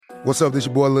What's up, this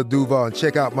your boy Lil Duval, and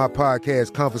check out my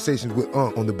podcast, Conversations with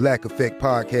Unc, on the Black Effect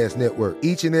Podcast Network.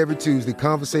 Each and every Tuesday,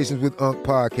 Conversations with Unc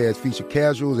podcast feature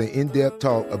casuals and in-depth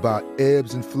talk about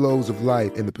ebbs and flows of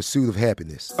life and the pursuit of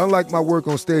happiness. Unlike my work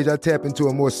on stage, I tap into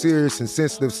a more serious and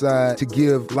sensitive side to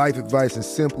give life advice and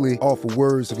simply offer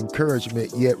words of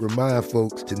encouragement, yet remind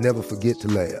folks to never forget to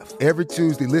laugh. Every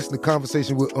Tuesday, listen to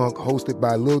Conversations with Unc, hosted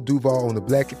by Lil Duval on the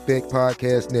Black Effect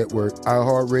Podcast Network,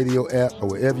 iHeartRadio app, or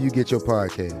wherever you get your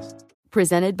podcasts.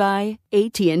 Presented by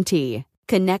AT&T.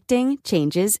 Connecting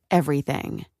changes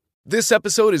everything. This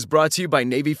episode is brought to you by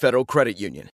Navy Federal Credit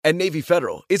Union. At Navy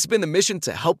Federal, it's been the mission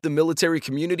to help the military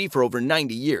community for over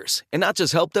 90 years. And not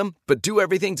just help them, but do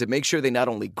everything to make sure they not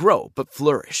only grow, but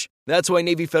flourish. That's why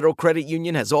Navy Federal Credit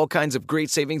Union has all kinds of great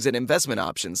savings and investment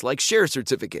options like share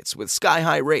certificates with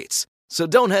sky-high rates. So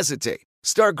don't hesitate.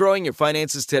 Start growing your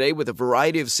finances today with a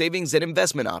variety of savings and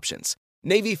investment options.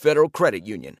 Navy Federal Credit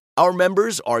Union. Our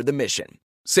members are the mission.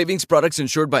 Savings products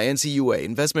insured by NCUA.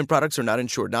 Investment products are not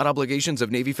insured, not obligations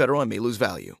of Navy Federal and may lose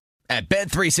value. At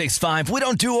Bet365, we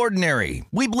don't do ordinary.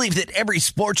 We believe that every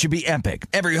sport should be epic.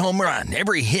 Every home run,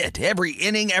 every hit, every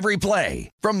inning, every play.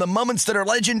 From the moments that are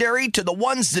legendary to the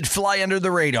ones that fly under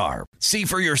the radar. See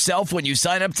for yourself when you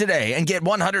sign up today and get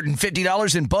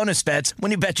 $150 in bonus bets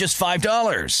when you bet just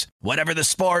 $5. Whatever the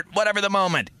sport, whatever the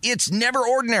moment, it's never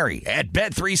ordinary at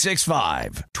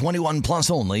Bet365. 21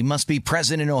 plus only. Must be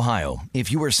present in Ohio.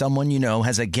 If you or someone you know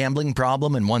has a gambling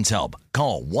problem and wants help,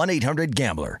 call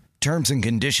 1-800-GAMBLER. Terms and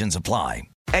conditions apply.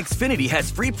 Xfinity has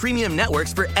free premium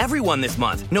networks for everyone this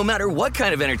month, no matter what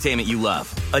kind of entertainment you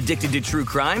love. Addicted to true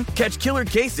crime? Catch killer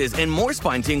cases and more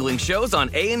spine-tingling shows on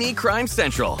A&E Crime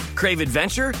Central. Crave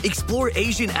adventure? Explore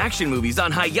Asian action movies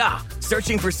on Hi-YAH.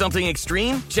 Searching for something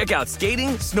extreme? Check out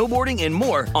skating, snowboarding, and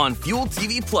more on Fuel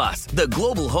TV Plus, the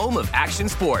global home of action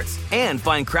sports. And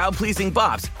find crowd-pleasing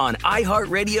bops on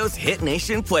iHeartRadio's Hit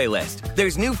Nation playlist.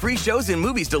 There's new free shows and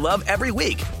movies to love every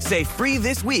week. Say free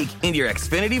this week in your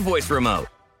Xfinity voice remote.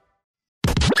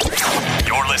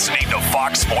 You're listening to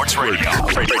Fox Sports Radio.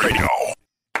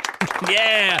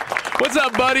 Yeah. What's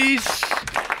up, buddies?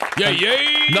 Yeah.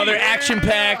 Another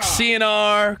action-packed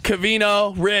CNR,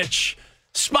 Covino, Rich,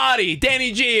 Spotty,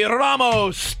 Danny G,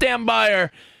 Ramos, Stan Byer.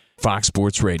 Fox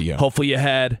Sports Radio. Hopefully you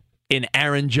had an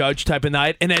Aaron Judge type of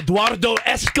night, an Eduardo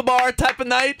Escobar type of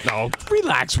night. No,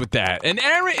 relax with that. And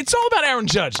Aaron, it's all about Aaron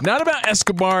Judge, not about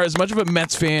Escobar. As much of a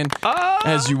Mets fan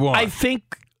as you are. I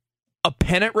think a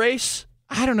pennant race.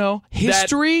 I don't know.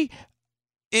 History,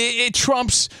 it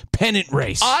trumps pennant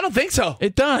race. Oh, I don't think so.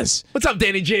 It does. What's up,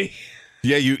 Danny G?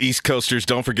 Yeah, you East Coasters,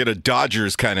 don't forget a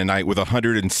Dodgers kind of night with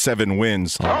 107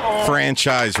 wins.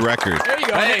 Franchise record. There you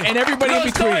go. And everybody in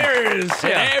between.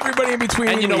 Yeah. Everybody in between.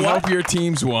 And you know what? Hope your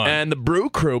teams won. And the Brew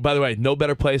Crew, by the way, no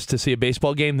better place to see a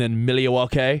baseball game than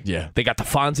Milwaukee. Yeah. They got the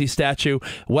Fonzie statue.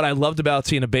 What I loved about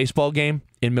seeing a baseball game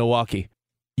in Milwaukee,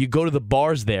 you go to the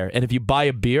bars there, and if you buy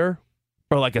a beer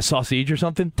or like a sausage or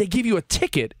something, they give you a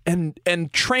ticket, and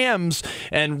trams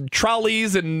and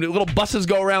trolleys and little buses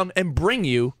go around and bring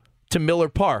you to Miller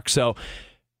Park. So,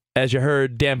 as you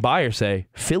heard Dan Byer say,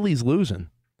 Philly's losing,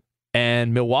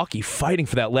 and Milwaukee fighting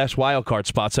for that last wild card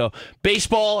spot. So,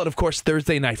 baseball, and of course,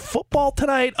 Thursday night football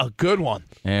tonight, a good one.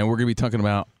 And we're going to be talking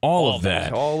about all of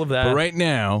that. All of that. But right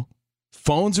now,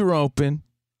 phones are open.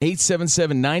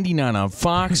 877-99 on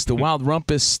Fox. The Wild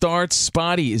Rumpus starts.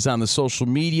 Spotty is on the social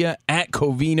media at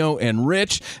Covino and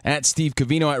Rich, at Steve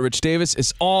Covino, at Rich Davis.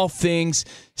 It's all things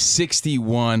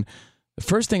 61. The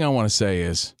first thing I want to say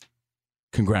is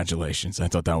congratulations. I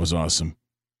thought that was awesome.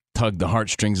 Tugged the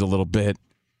heartstrings a little bit.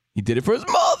 He did it for his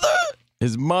mother.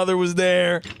 His mother was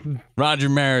there. Roger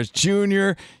Maris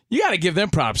Jr. You got to give them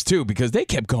props, too, because they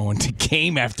kept going to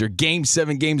game after game,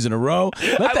 7 games in a row.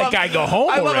 Let that guy go home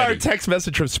I love already. our text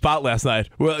message from Spot last night.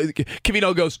 Well,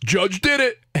 Covino goes, Judge did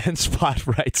it. And Spot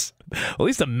writes, well, at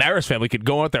least the Maris family could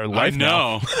go out their life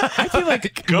now. I feel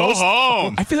like Go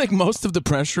home. I feel like most of the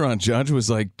pressure on Judge was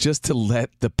like just to let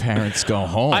the parents go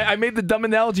home. I made the dumb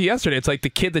analogy yesterday. It's like the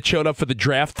kid that showed up for the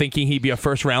draft thinking he'd be a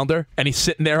first rounder, and he's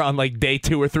sitting there on like day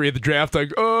 2 or 3 of the draft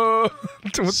like,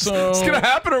 what's going to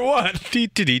happen or what?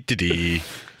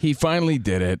 He finally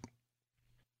did it.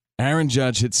 Aaron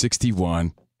Judge hit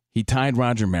 61. He tied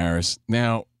Roger Maris.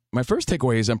 Now, my first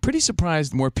takeaway is I'm pretty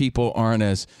surprised more people aren't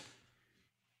as,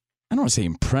 I don't want to say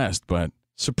impressed, but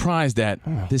surprised that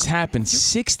this happened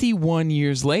 61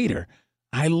 years later.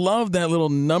 I love that little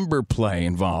number play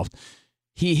involved.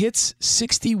 He hits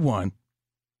 61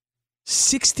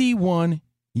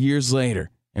 years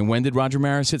later. And when did Roger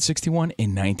Maris hit 61?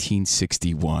 In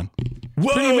 1961.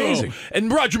 Whoa! Pretty amazing.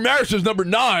 And Roger Maris is number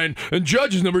 9, and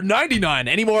Judge is number 99.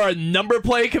 Any more number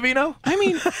play, Covino? I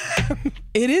mean,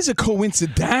 it is a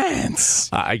coincidence.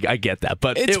 I get that,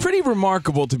 but It's pretty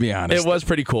remarkable, to be honest. It was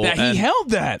pretty cool. That he held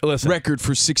that record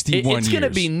for 61 years. It's going to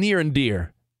be near and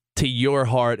dear to your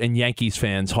heart and Yankees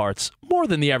fans' hearts more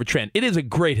than the average fan. It is a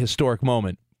great historic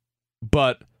moment,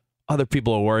 but other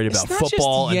people are worried about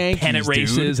football and Yankees, pennant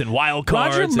races and wild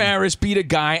cards. Roger Maris beat a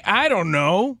guy, I don't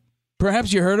know.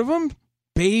 Perhaps you heard of him?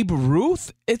 Babe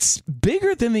Ruth? It's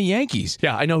bigger than the Yankees.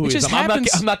 Yeah, I know who he is. I'm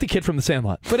not the kid from the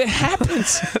Sandlot. But it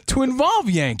happens to involve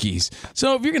Yankees.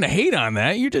 So if you're going to hate on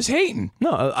that, you're just hating.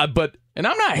 No, and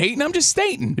I'm not hating. I'm just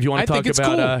stating. If you want to talk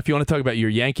about, cool. if you want to talk about your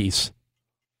Yankees,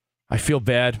 I feel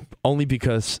bad only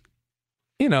because,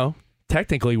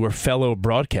 technically we're fellow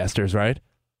broadcasters, right?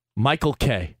 Michael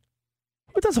Kay.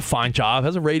 He does a fine job,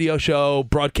 has a radio show,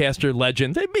 broadcaster,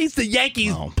 legend. He's the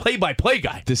Yankees play-by-play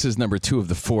guy. This is number 2 of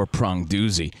the 4-prong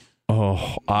doozy.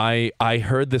 Oh, I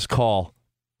heard this call,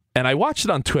 and I watched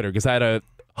it on Twitter because I had to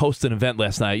host an event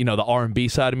last night. The R&B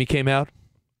side of me came out.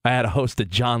 I had to host a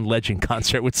John Legend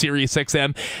concert with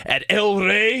SiriusXM at El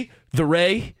Rey, the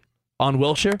Ray, on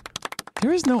Wilshire.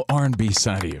 There is no R&B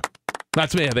side of you.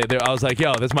 That's me. I was like,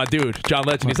 yo, that's my dude, John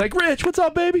Legend. He's like, Rich, what's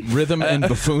up, baby? Rhythm and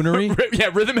buffoonery? Yeah,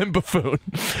 rhythm and buffoon.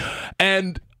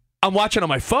 And I'm watching on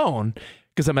my phone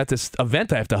because I'm at this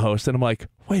event I have to host, and I'm like,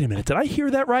 wait a minute, did I hear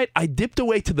that right? I dipped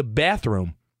away to the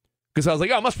bathroom because I was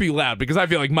like, oh, it must be loud because I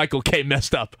feel like Michael Kay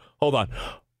messed up. Hold on.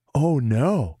 Oh,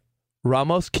 no.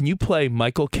 Ramos, can you play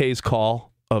Michael Kay's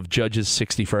call of Judge's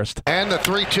 61st? And the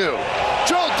 3-2.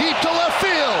 Drilled deep to left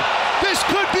field. This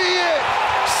could be it.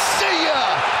 See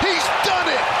ya. He's done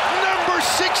it. Number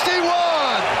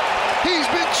 61. He's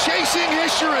been chasing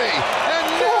history,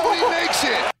 and now he makes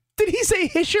it. Did he say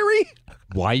history?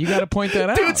 Why you got to point that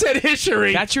out? Dude said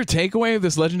history. That's your takeaway of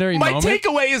this legendary moment? My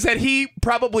takeaway is that he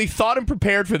probably thought and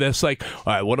prepared for this. Like,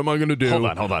 all right, what am I going to do?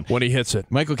 Hold on. When he hits it.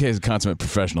 Michael Kay is a consummate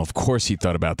professional. Of course he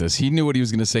thought about this. He knew what he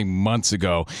was going to say months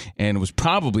ago and was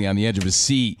probably on the edge of his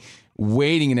seat,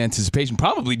 waiting in anticipation,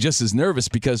 probably just as nervous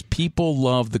because people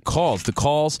love the calls. The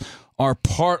calls are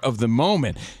part of the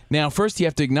moment. Now, first you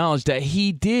have to acknowledge that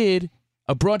he did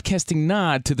a broadcasting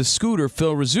nod to the Scooter,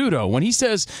 Phil Rizzuto. When he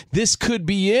says, this could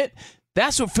be it,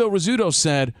 that's what Phil Rizzuto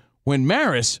said when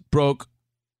Maris broke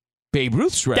Babe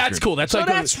Ruth's record. That's cool. That's so like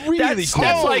that's really cool.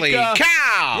 Holy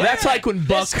cow! That's like when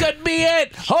Buck. This could be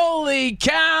it. Holy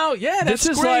cow! Yeah, that's This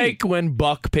is great. like when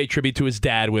Buck paid tribute to his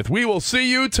dad with "We will see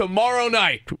you tomorrow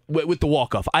night" with the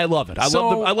walk off. I love it. I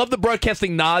love the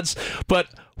broadcasting nods, but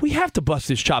we have to bust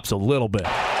his chops a little bit.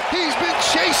 He's been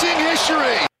chasing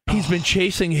history. He's been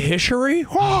chasing history?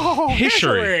 Oh,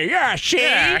 history. Yeah,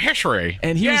 history.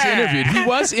 And he was interviewed. He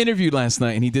was interviewed last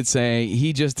night, and he did say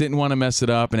he just didn't want to mess it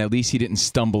up, and at least he didn't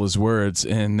stumble his words.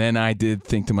 And then I did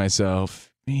think to myself,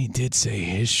 he did say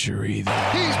history, though.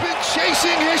 He's been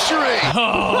chasing history.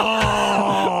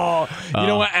 Oh. You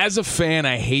know what? As a fan,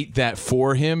 I hate that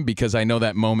for him because I know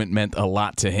that moment meant a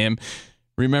lot to him.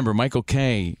 Remember, Michael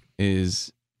Kay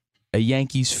is a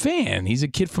Yankees fan. He's a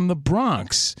kid from the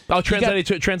Bronx. I'll translate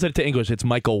it to English. It's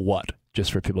Michael what?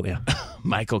 Just for people, yeah.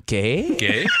 Michael Kay?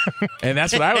 Gay? And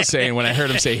that's what I was saying when I heard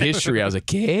him say history. I was like,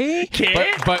 Kay?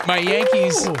 But my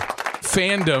Yankees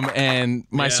fandom and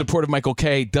my support of Michael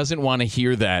Kay doesn't want to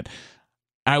hear that.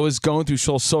 I was going through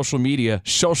social media.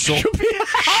 Sure.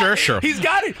 He's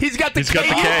got it. He's got the K.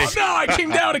 Oh, no, I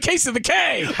came down a case of the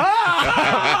K.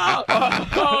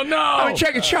 Oh, no. I'm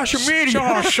checking social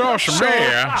media. Social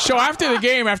media. So after the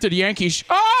game, after the Yankees,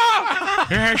 Oh,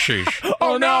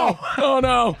 no. Oh,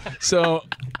 no. So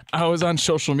I was on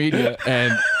social media,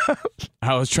 and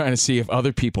I was trying to see if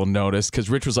other people noticed, because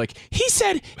Rich was like, he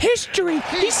said history.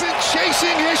 He's been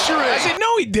chasing history. I said,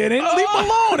 no, he didn't. Leave him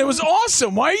alone. It was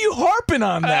awesome. Why are you harping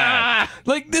on that?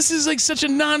 Like, this is like such a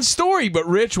non-story, but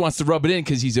Rich wants to rub it in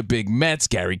because he's a big Mets,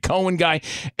 Gary Cohen guy,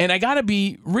 and I got to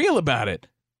be real about it.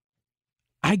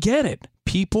 I get it.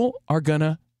 People are going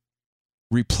to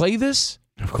replay this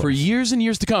for years and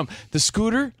years to come. The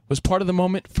Scooter was part of the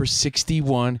moment for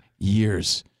 61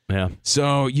 years. Yeah.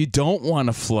 So you don't want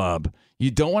to flub. You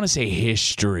don't want to say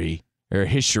history or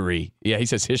history. Yeah, he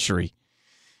says history.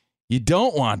 You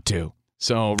don't want to.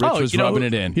 So Rich was rubbing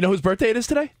it in. You know whose birthday it is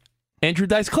today? Andrew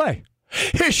Dice Clay.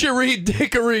 Hishery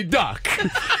dickory duck.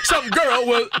 Some girl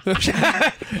will.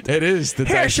 It is the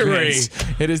Dice Man's.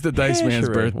 It is the Dice Man's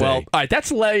birthday. Well, all right, that's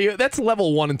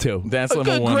level 1 and 2. That's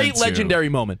level 1 and 2. Great legendary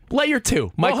moment. Layer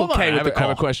 2. Michael Kay with the call. I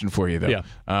have a question for you, though.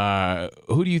 Yeah.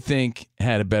 Who do you think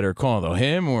had a better call, though,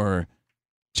 him or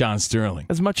John Sterling?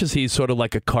 As much as he's sort of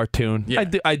like a cartoon,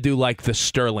 I do like the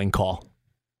Sterling call.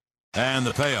 And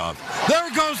the payoff. There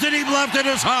goes the deep left. It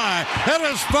is high. It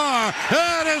is far.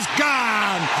 It is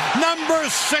gone. Number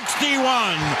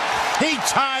 61. He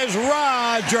ties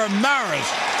Roger Maris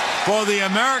for the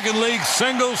American League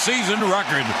single-season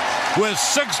record with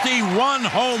 61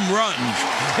 home runs.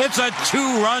 It's a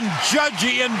 2-run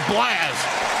Judgian blast.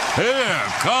 Here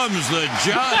comes the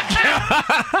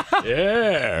judge.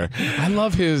 Yeah. I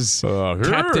love his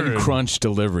Captain Crunch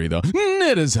delivery, though.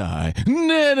 It is high.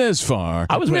 It is far.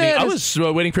 I was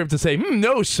waiting for him to say,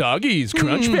 no soggies,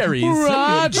 crunch berries.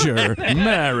 Roger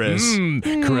Maris.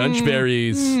 Crunch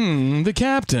berries. The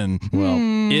captain. Well,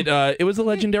 it was a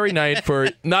legendary night for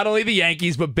not only the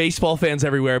Yankees, but baseball fans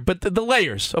everywhere. But the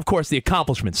layers, of course, the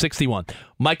accomplishment, 61.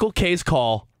 Michael K's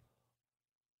call,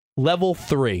 level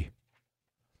 3.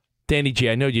 Danny G,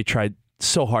 I know you tried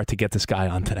so hard to get this guy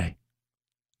on today.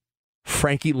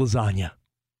 Frankie Lasagna.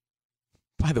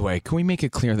 By the way, can we make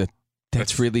it clear that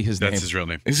that's really his name? That's his real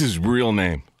name. This is his real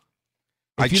name.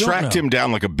 I tracked him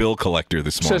down like a bill collector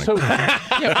this morning.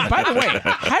 Yeah, by the way,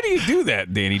 how do you do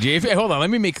that, Danny J? Hold on, let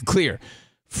me make it clear.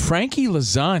 Frankie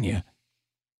Lasagna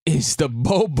is the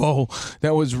Bobo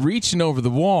that was reaching over the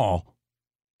wall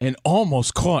and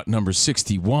almost caught number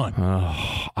 61.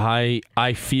 Oh,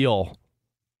 I feel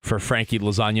for Frankie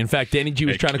Lasagna. In fact, Danny G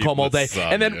was trying to call him all day.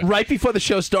 And then right before the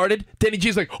show started, Danny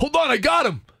G's like, hold on, I got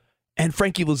him. And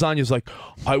Frankie Lasagna's like,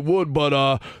 I would,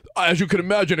 but as you can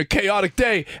imagine, a chaotic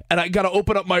day, and I got to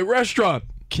open up my restaurant.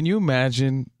 Can you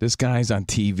imagine this guy's on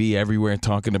TV everywhere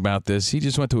talking about this? He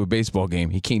just went to a baseball game.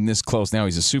 He came this close. Now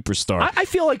he's a superstar. I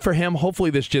feel like for him,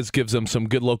 hopefully this just gives him some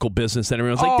good local business. And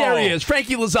everyone's like, there he is,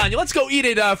 Frankie Lasagna. Let's go eat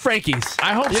at Frankie's.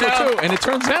 I hope so, too. And it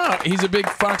turns out he's a big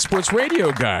Fox Sports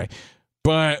Radio guy.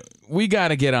 But we got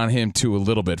to get on him, too, a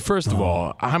little bit. First of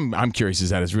all, I'm curious, is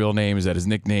that his real name? Is that his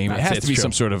nickname? It has to be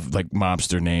some sort of, like,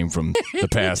 mobster name from the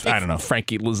past. I don't know.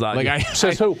 Frankie Lasagna. Like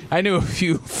I knew a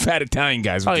few fat Italian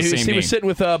guys with the same name. He was sitting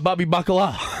with Bobby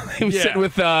Bacala. He was sitting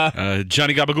with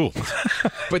Johnny Gabagool.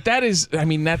 But that is, I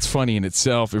mean, that's funny in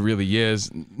itself. It really is.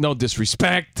 No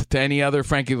disrespect to any other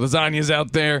Frankie Lasagnas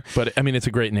out there. But, I mean, it's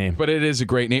a great name. But it is a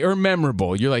great name. Or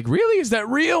memorable. You're like, really? Is that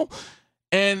real?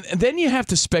 And then you have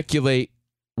to speculate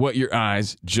what your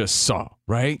eyes just saw,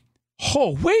 right?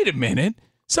 Oh, wait a minute.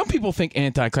 Some people think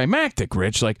anticlimactic,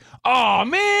 Rich. Like, oh,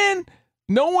 man,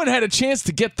 no one had a chance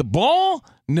to get the ball?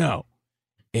 No.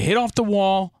 It hit off the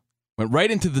wall, went right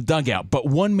into the dugout, but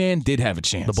one man did have a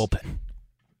chance. The bullpen.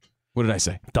 What did I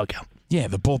say? Dugout. Yeah,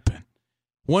 the bullpen.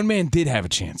 One man did have a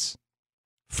chance.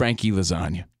 Frankie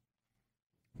Lasagna.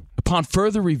 Upon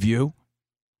further review,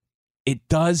 it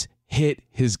does hit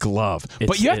his glove.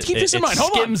 But you have to keep this in mind.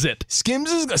 Hold on. Skims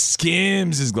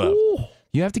his glove. Ooh.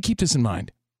 You have to keep this in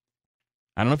mind.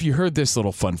 I don't know if you heard this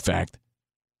little fun fact,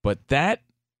 but that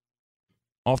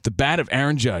off the bat of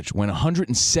Aaron Judge went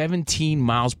 117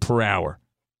 miles per hour.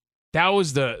 That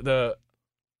was the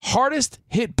hardest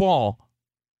hit ball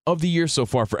of the year so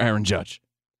far for Aaron Judge.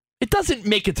 It doesn't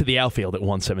make it to the outfield at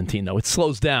 117, though. It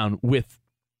slows down with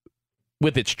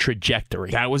its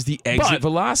trajectory. That was the exit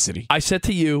velocity. I said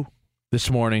to you this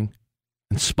morning,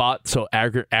 and Spot so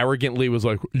arrogantly was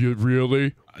like, "You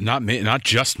really?" Not me, not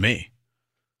just me.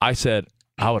 I said,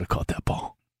 I would have caught that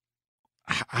ball.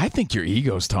 I think your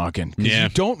ego's talking. Yeah. You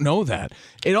don't know that.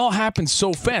 It all happens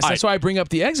so fast. That's why I bring up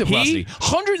the exit velocity.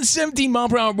 117 mile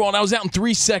per hour ball, and I was out in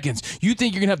 3 seconds. You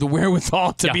think you're going to have the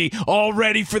wherewithal to be all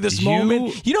ready for this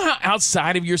moment? You know how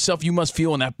outside of yourself you must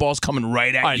feel when that ball's coming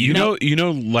right at you? You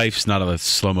know life's not a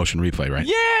slow motion replay, right?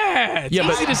 Yeah. It's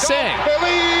easy to say.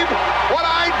 Believe what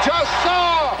I just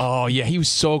saw. Oh, yeah. He was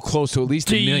so close to at least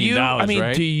 $1 million,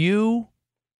 right? Do you...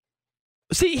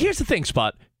 See, here's the thing,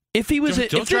 Spot. If he was,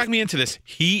 don't drag me into this.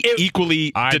 He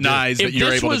equally denies that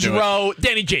you're able to do it.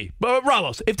 Danny G,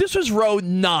 Ramos, if this was row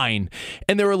 9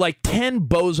 and there were like 10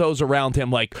 bozos around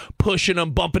him, like pushing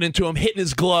him, bumping into him, hitting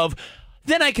his glove,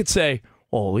 then I could say,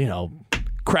 well,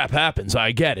 crap happens.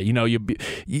 I get it.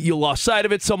 You lost sight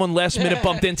of it. Someone last minute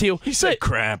bumped into you. He said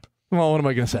crap. Well, what am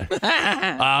I going to say?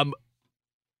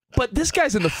 But this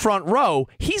guy's in the front row.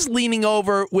 He's leaning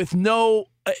over with no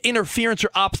interference or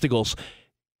obstacles.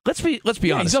 Let's be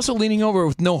honest. He's also leaning over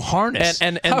with no harness.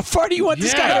 And how far do you want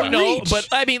this guy to reach? But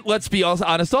I mean, let's be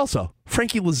honest. Also,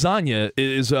 Frankie Lasagna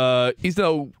is he's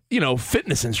no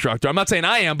fitness instructor. I'm not saying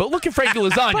I am, but look at Frankie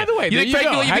Lasagna. By the way, you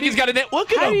think he's got a net?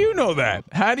 Look at him. How do you know that?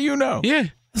 How do you know? Yeah,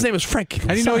 his name is Frankie.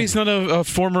 How do you know he's not a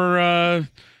former? I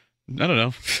don't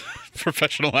know.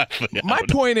 professional athlete. My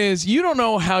point is, you don't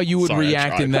know how you would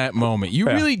react in that moment. You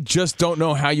really just don't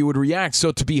know how you would react.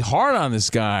 So to be hard on this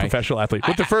guy, professional athlete,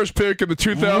 with the first pick in the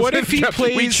 2000s, what if he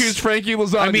plays? We choose Frankie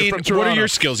Lasagna. I mean, from Toronto. what are your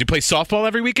skills? You play softball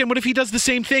every weekend. What if he does the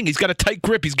same thing? He's got a tight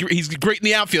grip. He's great in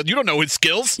the outfield. You don't know his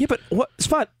skills. Yeah, but what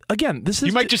Spot? Again, this is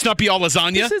you might just not be all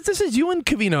lasagna. This is you and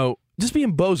Covino just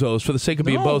being bozos for the sake of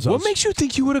being bozos. What makes you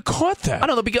think you would have caught that? I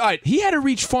don't know. Because he had to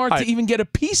reach far to even get a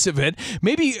piece of it.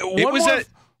 Maybe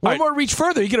one more reach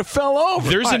further, he could have fell over.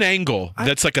 There's an angle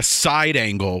that's like a side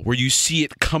angle where you see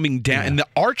it coming down, and the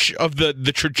arch of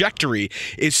the trajectory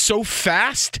is so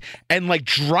fast and like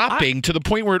dropping to the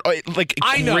point where it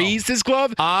grazed his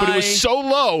glove, but it was so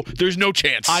low, there's no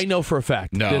chance. I know for a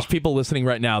fact. There's people listening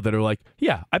right now that are like,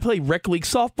 yeah, I play rec league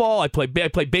softball, I play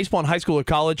baseball in high school or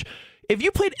college. If you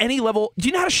played any level, do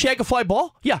you know how to shag a fly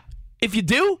ball? Yeah. If you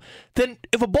do, then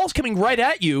if a ball's coming right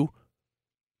at you,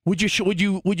 would you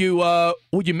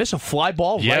miss a fly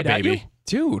ball right at you?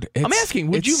 Dude, I'm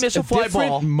asking, would you miss a fly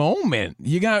ball? Moment.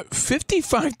 You got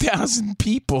 55,000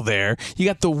 people there. You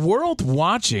got the world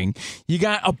watching. You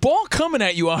got a ball coming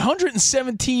at you,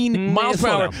 117 miles per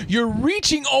hour. You're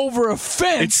reaching over a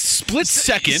fence. It's split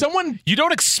second. You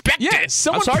don't expect it.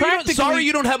 Sorry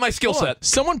you don't have my skill set.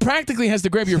 Someone practically has to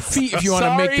grab your feet if you want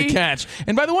to make the catch.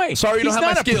 And by the way, sorry you don't have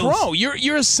my skills. He's not a pro.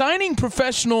 You're assigning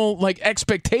professional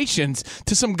expectations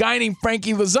to some guy named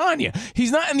Frankie Lasagna.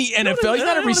 He's not in the NFL. He's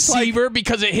not a receiver.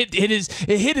 Because it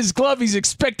hit his glove, he's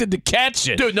expected to catch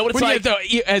it. Dude, know what it's like?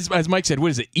 As Mike said,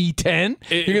 what is it?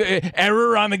 E10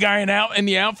 error on the guy in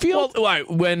the outfield.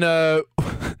 Well,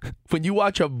 when you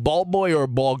watch a ball boy or a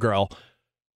ball girl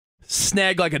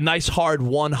snag like a nice hard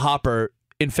one hopper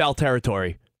in foul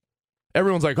territory,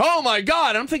 everyone's like, "Oh my god!"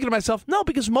 And I'm thinking to myself, no,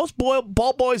 because most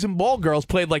ball boys and ball girls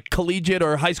played like collegiate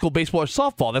or high school baseball or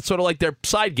softball. That's sort of like their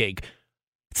side gig.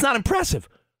 It's not impressive.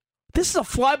 This is a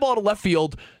fly ball to left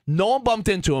field. No one bumped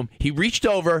into him. He reached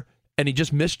over, and he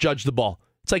just misjudged the ball.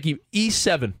 It's like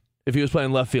E7 if he was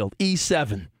playing left field.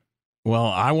 E7. Well,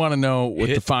 I want to know what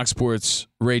the Fox Sports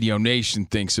Radio Nation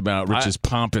thinks about Rich's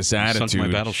pompous attitude. Sunk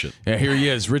my battleship. Yeah, here he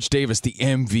is, Rich Davis, the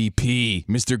MVP,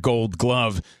 Mr. Gold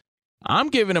Glove. I'm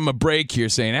giving him a break here,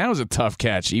 saying that was a tough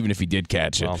catch, even if he did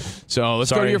catch it. Well, so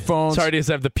let's go to your phones. Sorry to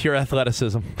have the pure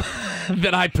athleticism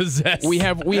that I possess. We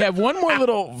have one more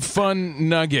little fun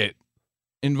nugget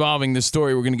involving this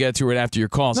story we're going to get to right after your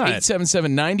calls.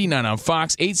 877-99 on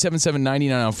Fox,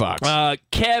 877-99 on Fox.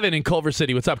 Kevin in Culver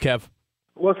City. What's up, Kev?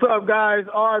 What's up, guys?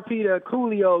 R.I.P. to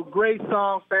Coolio. Great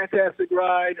song, fantastic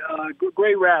ride,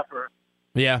 great rapper.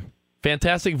 Yeah.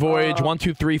 Fantastic Voyage, 1,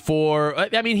 2, 3,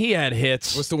 4. I mean, he had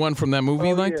hits. What's the one from that movie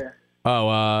you liked?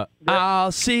 Yeah.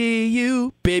 I'll see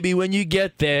you, baby, when you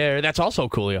get there. That's also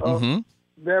Coolio.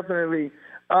 Definitely.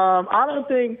 I don't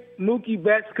think Mookie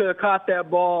Betts could have caught that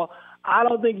ball. I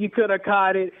don't think he could have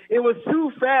caught it. It was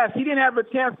too fast. He didn't have a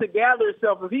chance to gather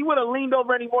himself. If he would have leaned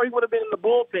over anymore, he would have been in the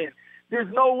bullpen.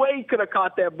 There's no way he could have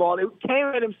caught that ball. It came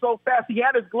at him so fast. He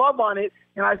had his glove on it,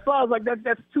 and I saw. I was like,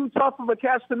 that's too tough of a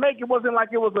catch to make. It wasn't like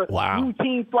it was a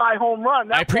routine fly home run.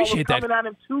 That I appreciate ball was coming at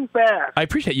him too fast. I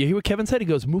appreciate you hear what Kevin said. He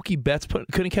goes, Mookie Betts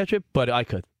couldn't catch it, but I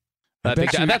could.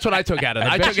 That's what I took out of it.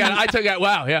 I took out.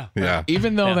 Wow, yeah.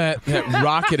 Even though that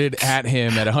rocketed at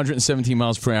him at 117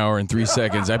 miles per hour in 3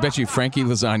 seconds, I bet you Frankie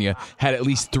Lasagna had at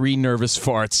least 3 nervous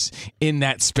farts in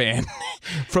that span.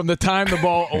 From the time the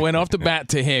ball went off the bat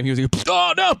to him, he was like,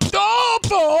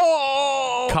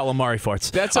 calamari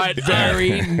farts. That's a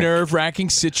very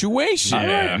nerve-wracking situation.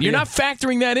 Yeah. You're not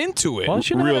factoring that into it. Well,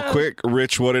 real quick,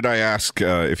 Rich, what did I ask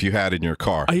if you had in your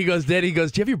car? He goes, do you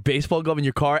have your baseball glove in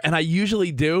your car? And I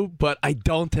usually do, but I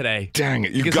don't today. Dang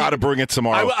it. You got to bring it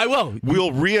tomorrow. I will.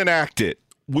 We'll reenact it.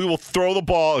 We will throw the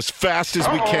ball as fast as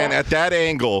we can at that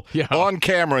angle on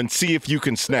camera and see if you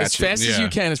can snatch as fast as you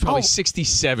can. It's probably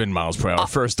 67 miles per hour,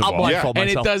 first of all. And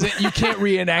it doesn't. You can't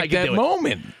reenact that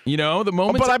moment. You know, the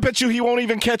moment. But I bet you he won't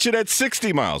even catch it at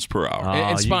 60 miles per hour.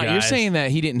 And Spot, you're saying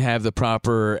that he didn't have the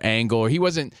proper angle, or he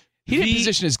didn't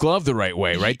position his glove the right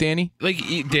way, right, Danny? Like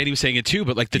Danny was saying it too,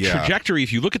 but like the trajectory,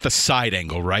 if you look at the side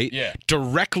angle, right? Yeah.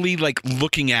 Directly like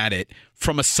looking at it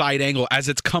from a side angle as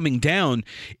it's coming down,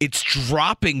 it's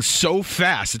dropping so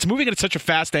fast. It's moving at such a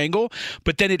fast angle,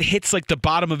 but then it hits like the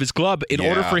bottom of his glove in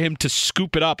order for him to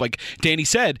scoop it up. Like Danny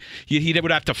said, he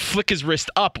would have to flick his wrist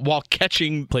up while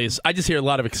catching. Please, I just hear a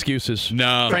lot of excuses.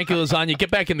 No. Frankie Lasagna, get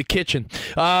back in the kitchen.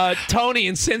 Tony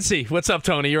in Cincy. What's up,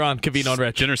 Tony? You're on Covino and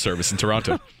Rich. Dinner service in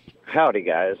Toronto. Howdy,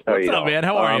 guys. What's up, man?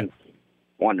 How are you?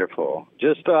 Wonderful.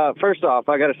 Just first off,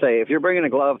 I got to say, if you're bringing a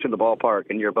glove to the ballpark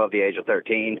and you're above the age of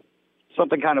 13,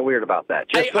 something kind of weird about that.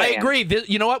 I agree.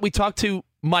 You know what? We talked to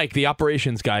Mike, the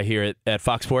operations guy here at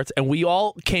Fox Sports, and we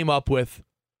all came up with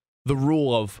the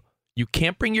rule of you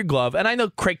can't bring your glove. And I know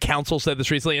Craig Counsell said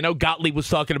this recently. I know Gottlieb was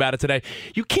talking about it today.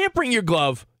 You can't bring your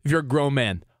glove if you're a grown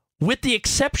man, with the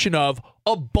exception of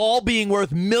a ball being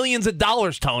worth millions of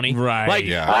dollars, Tony. Right. Like,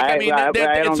 it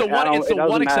it's the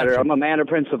one exception. I'm a man of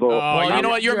principle. Well, you know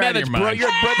what? You're a man that's broke.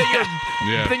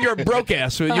 Then you're a broke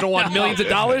ass. So you don't want millions of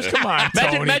dollars? Come on,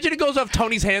 imagine it goes off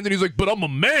Tony's hand and he's like, but I'm a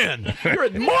man. You're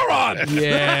a moron.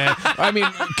 Yeah. I mean,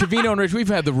 Covino and Rich, we've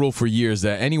had the rule for years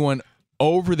that anyone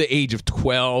over the age of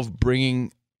 12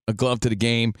 bringing a glove to the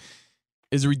game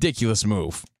is a ridiculous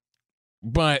move.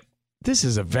 But this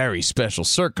is a very special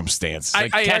circumstance.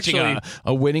 Like catching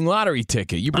a winning lottery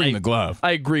ticket. You bring the glove.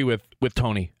 I agree with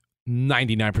Tony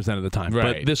 99% of the time.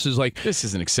 Right. But this is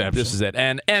an exception. This is it.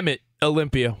 And Emmett,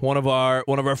 Olympia, one of our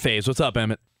faves. What's up,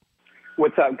 Emmett?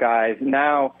 What's up, guys?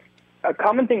 Now, a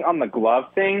common thing on the glove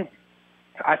thing,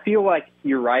 I feel like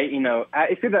you're right. You know,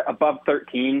 if you're above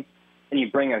 13 and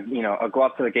you bring a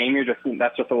glove to the game,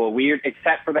 that's just a little weird,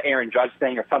 except for the Aaron Judge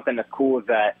thing or something as cool as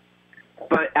that.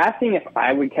 But asking if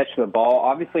I would catch the ball,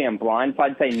 obviously I'm blind, so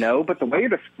I'd say no. But the way you're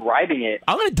describing it,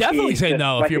 I'm going to definitely say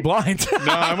no if you're blind.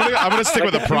 No, I'm going to stick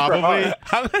with a probably.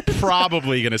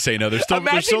 Probably going to say no. There's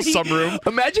still some room.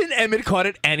 Imagine Emmett caught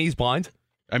it and he's blind.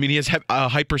 I mean, he has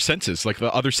hypersenses. Like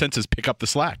the other senses pick up the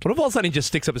slack. What if all of a sudden he just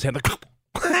sticks up his hand and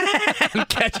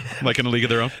catch it? Like in a league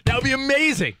of their own? That would be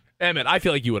amazing. Emmett, I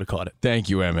feel like you would have caught it. Thank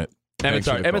you, Emmett.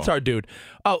 Emmett's our dude.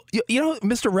 Oh, you know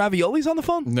Mr. Ravioli's on the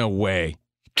phone? No way.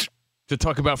 To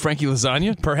talk about Frankie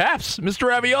Lasagna? Perhaps. Mr.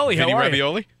 Ravioli, Vinny how are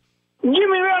Ravioli? you?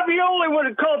 Jimmy Ravioli would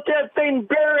have caught that thing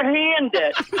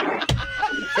barehanded.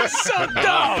 So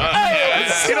dumb.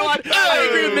 You know what? I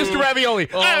agree with Mr. Ravioli.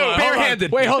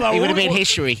 Barehanded. Wait, hold on. He would have made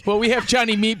history. Well, we have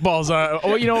Johnny Meatballs.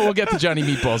 You know what? We'll get to Johnny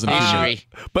Meatballs in a history.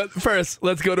 But first,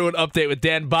 let's go to an update with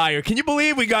Dan Byer. Can you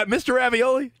believe we got Mr.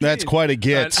 Ravioli? That's quite a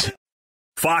get.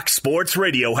 Fox Sports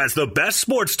Radio has the best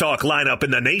sports talk lineup in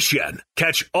the nation.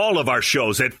 Catch all of our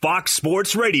shows at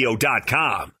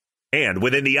foxsportsradio.com. And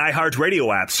within the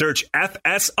iHeartRadio app, search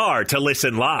FSR to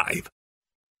listen live.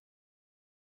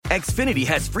 Xfinity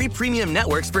has free premium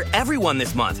networks for everyone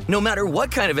this month, no matter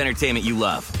what kind of entertainment you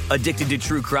love. Addicted to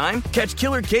true crime? Catch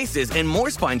killer cases and more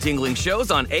spine-tingling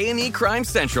shows on A&E Crime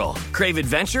Central. Crave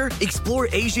adventure? Explore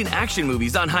Asian action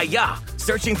movies on Hi-Ya.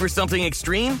 Searching for something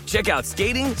extreme? Check out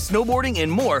skating, snowboarding, and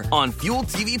more on Fuel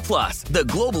TV Plus, the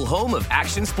global home of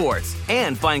action sports.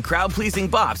 And find crowd-pleasing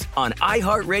bops on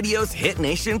iHeartRadio's Hit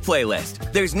Nation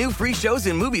playlist. There's new free shows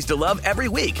and movies to love every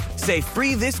week. Say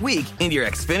free this week in your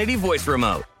Xfinity voice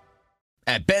remote.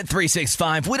 At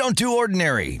Bet365, we don't do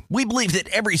ordinary. We believe that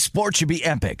every sport should be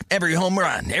epic. Every home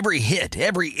run, every hit,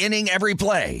 every inning, every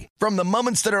play. From the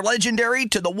moments that are legendary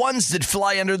to the ones that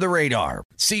fly under the radar.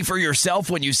 See for yourself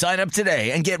when you sign up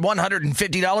today and get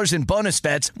 $150 in bonus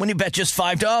bets when you bet just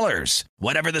 $5.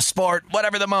 Whatever the sport,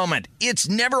 whatever the moment, it's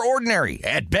never ordinary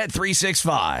at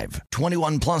Bet365.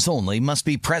 21 plus only. Must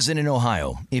be present in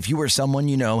Ohio. If you or someone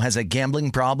you know has a gambling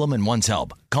problem and wants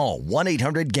help, call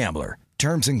 1-800-GAMBLER.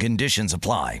 Terms and conditions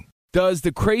apply. Does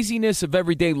the craziness of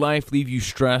everyday life leave you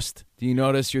stressed? Do you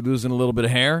notice you're losing a little bit of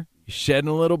hair? You're shedding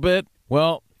a little bit?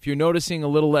 Well, if you're noticing a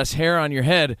little less hair on your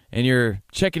head and you're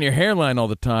checking your hairline all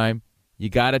the time,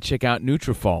 you got to check out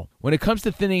Nutrafol. When it comes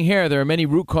to thinning hair, there are many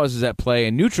root causes at play,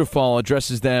 and Nutrafol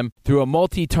addresses them through a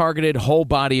multi-targeted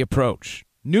whole-body approach.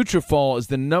 Nutrafol is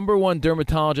the #1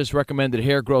 dermatologist-recommended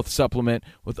hair growth supplement,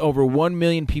 with over 1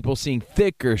 million people seeing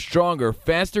thicker, stronger,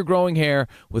 faster-growing hair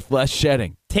with less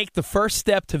shedding. Take the first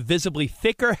step to visibly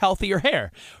thicker, healthier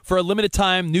hair. For a limited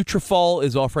time, Nutrafol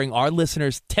is offering our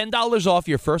listeners $10 off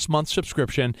your first month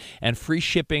subscription and free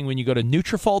shipping when you go to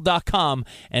Nutrafol.com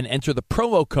and enter the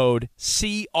promo code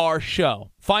CRSHOW.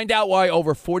 Find out why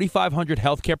over 4,500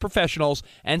 healthcare professionals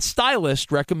and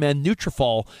stylists recommend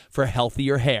Nutrafol for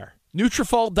healthier hair.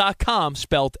 Nutrafol.com,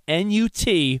 spelled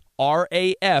Nutrafol.com,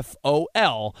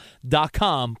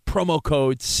 promo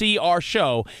code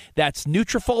CRSHOW. That's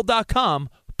Nutrafol.com,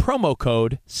 promo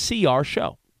code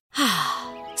CRSHOW.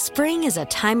 Spring is a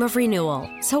time of renewal,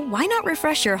 so why not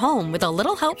refresh your home with a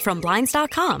little help from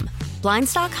Blinds.com?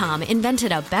 Blinds.com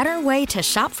invented a better way to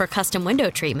shop for custom window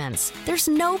treatments. There's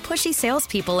no pushy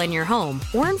salespeople in your home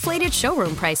or inflated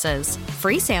showroom prices.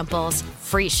 Free samples,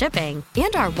 free shipping,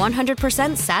 and our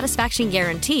 100% satisfaction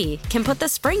guarantee can put the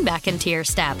spring back into your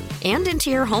step and into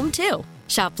your home, too.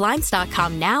 Shop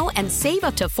Blinds.com now and save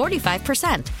up to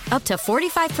 45%. Up to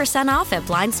 45% off at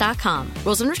Blinds.com.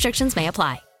 Rules and restrictions may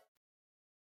apply.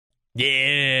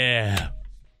 Yeah.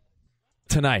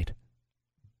 Tonight,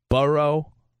 Burrow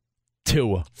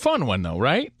Tua. Fun one, though,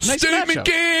 right? Nice Statement matchup.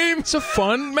 game. It's a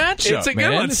fun matchup, It's a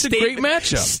good one. It's a great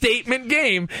matchup. Statement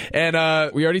game. And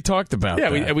we already talked about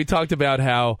that. We talked about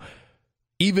how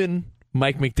even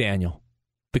Mike McDaniel,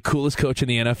 the coolest coach in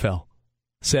the NFL,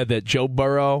 said that Joe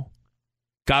Burrow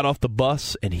got off the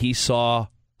bus and he saw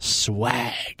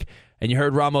swag. And you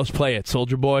heard Ramos play it,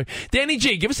 Soldier Boy. Danny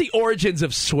G, give us the origins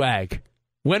of swag.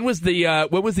 When was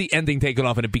the ending taken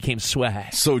off and it became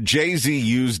swag? So Jay-Z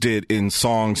used it in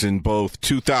songs in both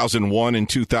 2001 and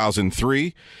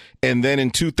 2003. And then in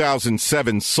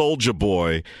 2007, Soulja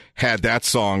Boy had that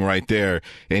song right there.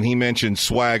 And he mentioned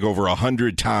swag over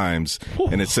 100 times.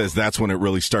 And it says that's when it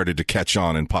really started to catch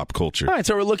on in pop culture. All right,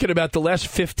 so we're looking about the last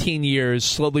 15 years,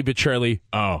 slowly but surely.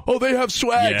 Oh, they have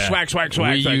swag, Yeah. swag.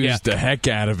 We used the heck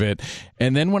out of it.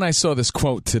 And then when I saw this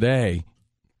quote today.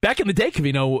 Back in the day,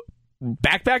 Covino,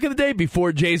 back in the day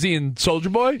before Jay-Z and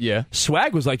Soulja Boy,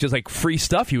 swag was just free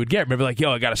stuff you would get. Remember, I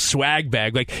got a swag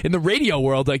bag. Like in the radio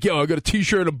world, I got a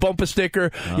T-shirt and a bumper sticker.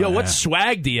 What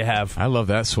swag do you have? I love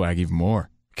that swag even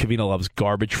more. Covino loves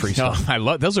garbage-free stuff. I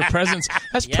love those are presents.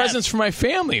 That's presents for my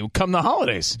family come the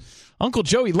holidays. Uncle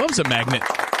Joey loves a magnet.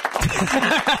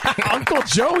 Uncle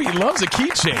Joey loves a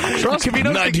keychain. Trust me.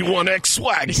 91X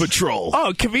Swag Patrol.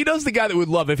 Oh, Covino's the guy that would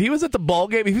love it. If he was at the ball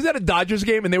game, if he was at a Dodgers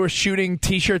game and they were shooting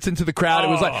T-shirts into the crowd, it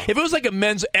was if it was like a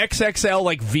men's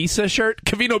XXL Visa shirt,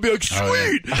 Covino would be like,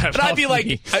 sweet. And I'd be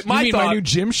like, my new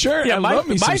gym shirt? Yeah, I love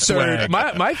me some third,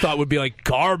 swag. my thought would be like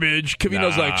garbage.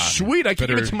 Covino's like, sweet, I can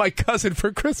give it to my cousin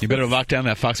for Christmas. You better lock down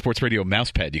that Fox Sports Radio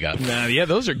mouse pad you got. Yeah,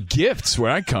 those are gifts where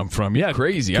I come from. Yeah,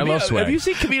 crazy. Covino, I love swag. Have you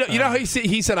seen Covino? You know how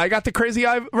he said, I got the crazy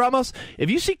eye, Ramos? If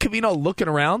you see Covino looking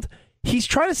around, he's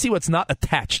trying to see what's not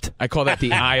attached. I call that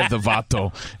the eye of the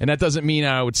Vato. And that doesn't mean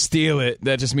I would steal it.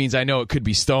 That just means I know it could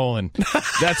be stolen.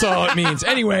 That's all it means.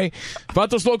 Anyway,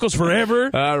 Vatos Locos forever.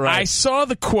 All right. I saw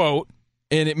the quote,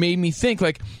 and it made me think,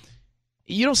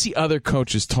 you don't see other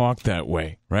coaches talk that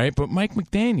way, right? But Mike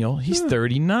McDaniel, he's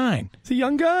 39. He's a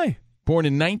young guy. Born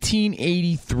in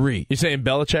 1983. You're saying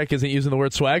Belichick isn't using the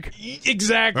word swag?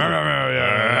 Exactly.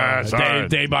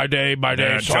 Day by day,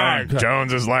 swag.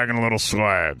 Jones is lacking a little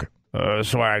swag.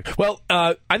 Swag. Well,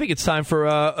 I think it's time for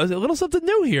a little something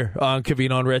new here on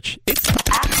Covino and Rich.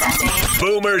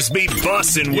 Boomers be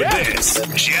bussin' with this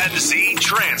Gen Z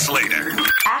translator.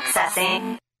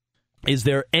 Accessing. Is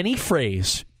there any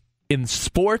phrase in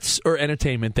sports or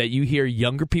entertainment that you hear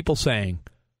younger people saying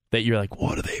that you're like,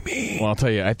 what do they mean? Well, I'll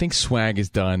tell you, I think swag is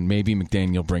done. Maybe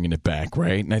McDaniel bringing it back,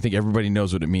 right? And I think everybody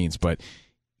knows what it means. But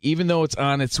even though it's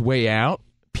on its way out,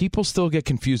 people still get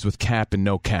confused with cap and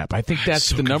no cap. I think that's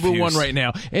the number one right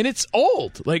now. And it's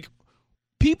old.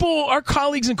 Our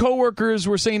colleagues and coworkers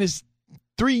were saying this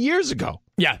 3 years ago.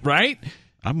 Yeah. Right?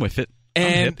 I'm with it.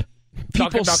 And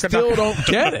people still don't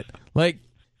get it.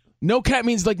 No cap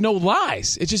means no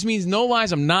lies. It just means no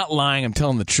lies. I'm not lying. I'm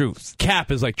telling the truth. Cap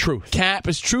is truth. Cap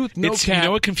is truth. No cap. You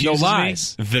know what confuses no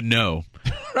lies. me? The no.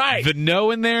 Right. The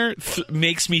no in there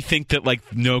makes me think that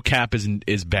no cap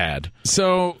is bad.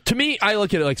 So to me, I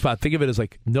look at it Spot. Think of it as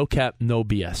no cap, no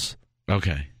BS.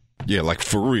 Okay. Yeah,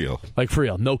 for real. For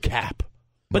real, no cap.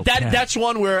 But that's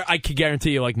one where I could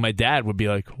guarantee you, my dad would be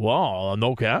like, "Wow,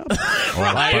 no cap." What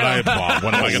am I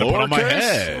going to put on my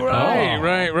head?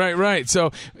 Right.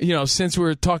 So since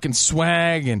we're talking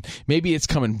swag and maybe it's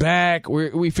coming back,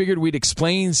 we figured we'd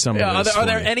explain some of this. Are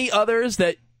there any others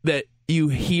that you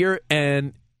hear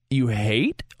and you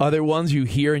hate? Are there ones you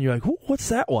hear and you're like, "What's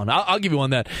that one?" I'll give you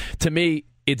one that to me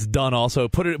it's done. Also,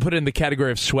 put it in the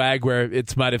category of swag where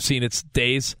it might have seen its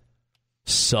days.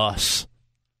 Sus.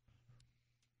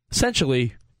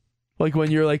 Essentially,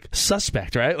 when you're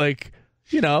suspect, right?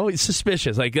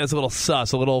 Suspicious. That's a little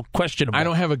sus, a little questionable. I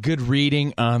don't have a good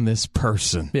reading on this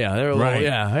person. Yeah, they're a little, right.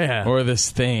 Yeah. Or this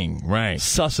thing, right.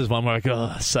 Sus is one where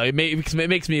it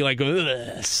makes me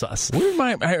sus.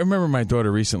 I remember my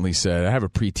daughter recently said, I have a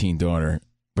preteen daughter,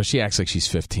 but she acts like she's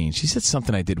 15. She said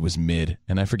something I did was mid,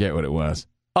 and I forget what it was.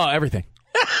 Oh, everything.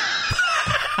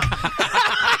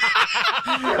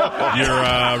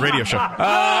 Your radio show.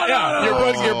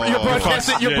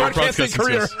 Your broadcasting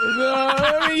career.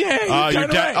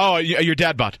 Your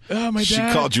dad bot. My dad. She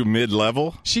called you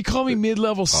mid-level? She called me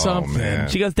mid-level something. Man.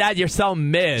 She goes, Dad, you're so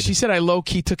mid. She said I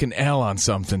low-key took an L on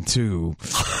something, too.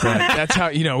 That's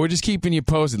how, we're just keeping you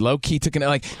posted. Low-key took an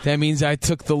L. That means I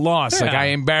took the loss. Yeah. I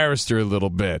embarrassed her a little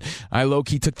bit. I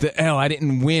low-key took the L. I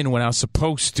didn't win when I was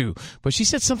supposed to. But she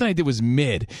said something I did was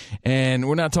mid. And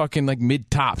we're not talking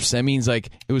mid-tops. That means it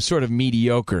was sort of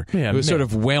mediocre. Yeah, it was sort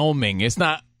of whelming. It's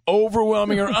not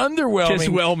overwhelming or underwhelming. Just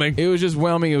whelming. It was just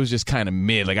whelming. It was just kind of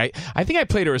mid. Like I think I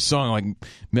played her a song like,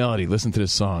 Melody, listen to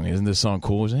this song. Isn't this song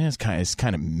cool? It's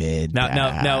kind of mid.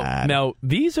 Now,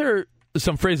 these are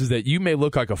some phrases that you may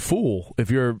look like a fool if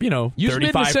you're,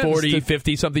 35, 40,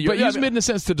 50 something. But use mid in a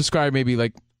sense to describe maybe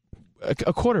like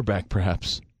a quarterback,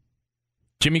 perhaps.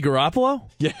 Jimmy Garoppolo?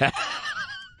 Yeah.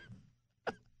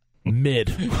 Mid.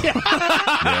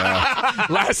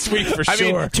 Last week for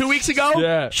sure. I mean, 2 weeks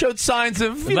ago, showed signs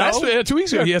of, 2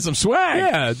 weeks ago, he had some swag.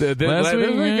 Yeah. Last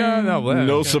week,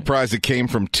 no surprise it came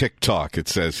from TikTok, it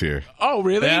says here. Oh,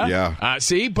 really? Yeah.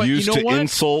 See, but used you know what? to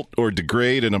insult or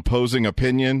degrade an opposing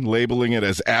opinion, labeling it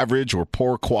as average or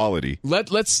poor quality.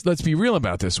 Let's be real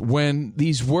about this. When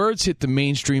these words hit the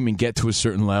mainstream and get to a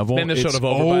certain level, Then they're it's sort of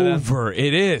over by then.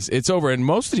 It is. It's over. And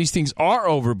most of these things are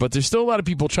over, but there's still a lot of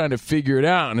people trying to figure it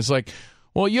out. And it's like,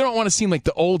 well, you don't want to seem like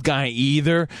the old guy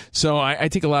either. So I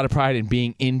take a lot of pride in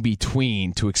being in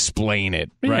between to explain it.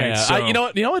 Right? Yeah. So, You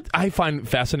know what I find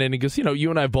fascinating because, you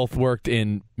and I both worked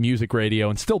in music radio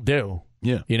and still do.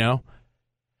 Yeah.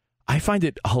 I find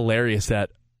it hilarious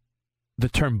that the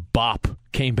term bop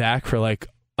came back for like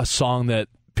a song that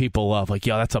people love. Like,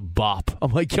 yo, that's a bop.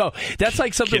 I'm like, yo, that's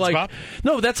like something Kids like bop?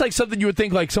 No, that's like something you would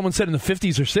think like someone said in the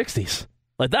 50s or 60s.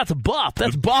 Like, that's a bop.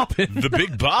 That's bopping. The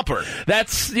big bopper.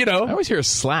 That's, I always hear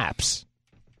slaps.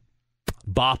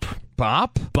 Bop.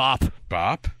 Bop?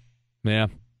 Bop. Yeah.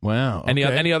 Wow.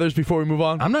 Any others before we move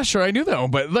on? I'm not sure I knew that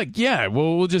one, but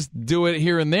we'll just do it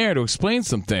here and there to explain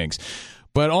some things.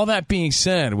 But all that being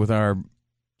said, with our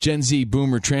Gen Z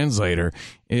boomer translator,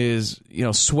 is,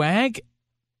 swag,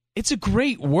 it's a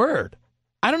great word.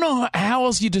 I don't know how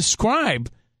else you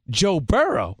describe Joe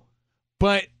Burrow,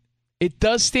 but it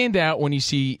does stand out when you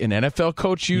see an NFL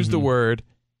coach use the word,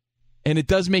 and it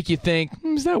does make you think,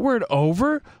 is that word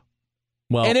over?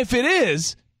 Well, and if it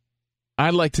is,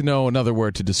 I'd like to know another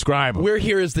word to describe them. We're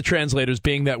here as the translators,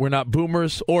 being that we're not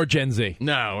boomers or Gen Z.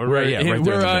 No, we're right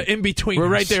we're in between. We're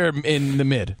right there in the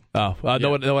mid. Oh,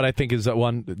 know what I think is that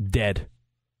one? Dead.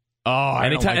 Oh,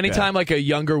 anytime like a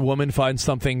younger woman finds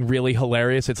something really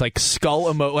hilarious, it's like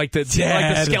skull like the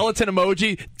skeleton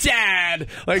emoji. Dad,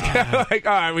 like all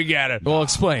right, we get it. Well,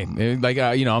 explain. Like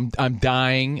I'm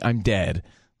dying. I'm dead.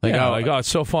 Like it's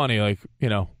so funny. Like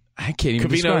I can't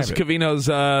even describe it. Cavino's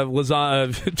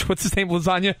lasagna. What's his name?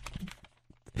 Lasagna.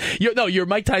 Your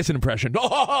Mike Tyson impression.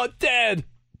 Oh, dead.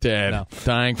 No.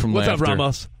 Dying from What's laughter. up,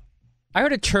 Ramos? I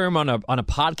heard a term on a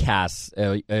podcast,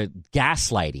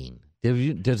 gaslighting.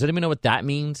 Does anyone know what that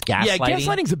means? Gaslighting? Yeah,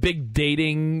 gaslighting's a big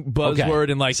dating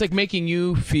buzzword, and like it's like making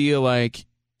you feel like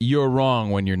you're wrong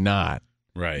when you're not.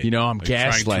 Right. I'm like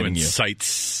trying gaslighting to you.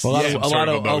 incite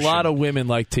a lot of women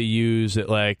like to use it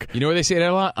like. You know where they say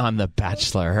that a lot? On The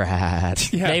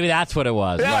Bachelorette. Yeah. Maybe that's what it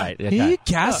was. Yeah. Right. Okay. You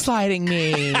gaslighting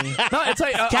me. No, it's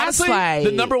like honestly, Gaslight.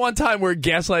 the number one time where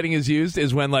gaslighting is used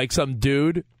is when like some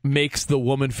dude makes the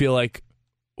woman feel like,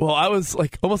 well, I was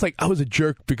like almost like I was a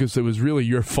jerk because it was really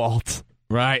your fault.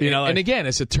 Right. And again,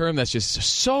 it's a term that's just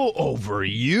so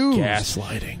overused.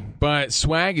 Gaslighting. But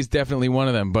swag is definitely one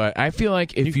of them. But I feel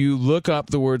like if you look up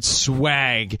the word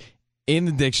swag in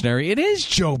the dictionary, it is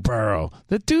Joe Burrow.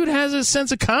 The dude has a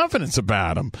sense of confidence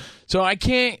about him. So I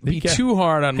can't be too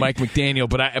hard on Mike McDaniel,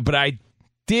 but I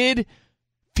did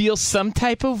feel some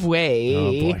type of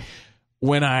way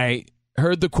when I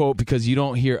heard the quote, because you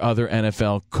don't hear other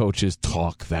NFL coaches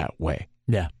talk that way.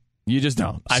 Yeah. You just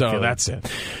don't. So that's it.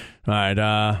 All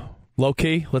right, low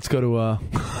key. Let's go to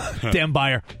Dan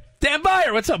Beyer. Dan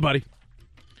Beyer, what's up, buddy?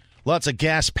 Lots of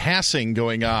gas passing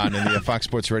going on in the Fox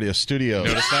Sports Radio studios.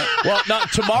 Notice that? Well,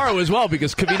 not tomorrow as well,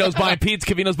 because Cavino's buying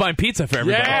pizza. Cavino's buying pizza for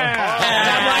everybody.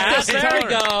 There we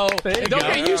go. Don't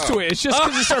get used to it. It's just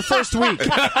because it's our first week.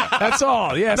 That's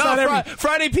all. Yeah, it's not every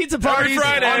Friday pizza parties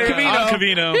Friday on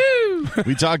Cavino.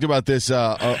 We talked about this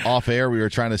off air. We were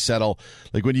trying to settle,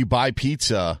 like when you buy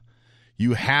pizza,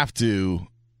 you have to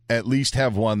at least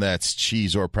have one that's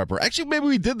cheese or pepper. Actually, maybe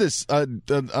we did this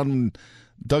on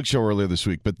Doug's show earlier this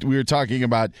week, but we were talking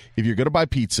about if you're going to buy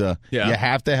pizza, you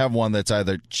have to have one that's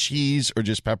either cheese or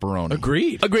just pepperoni.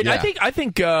 Agreed. Yeah. I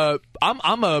think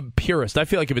I'm a purist. I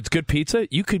feel like if it's good pizza,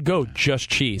 you could go just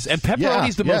cheese, and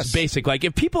pepperoni's the most basic. Like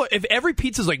if every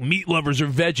pizza's like meat lovers or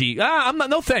veggie, I'm not.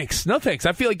 No thanks.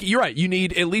 I feel like you're right. You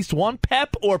need at least one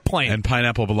pep or plain. And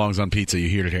pineapple belongs on pizza.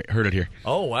 You heard it here.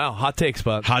 Oh wow, hot take,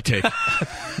 Spud. Hot take.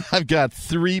 I've got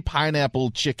 3 pineapple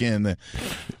chicken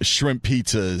shrimp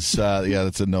pizzas.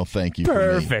 That's a no thank you.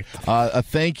 Perfect. A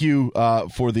thank you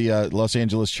for the Los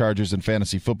Angeles Chargers and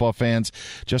fantasy football fans.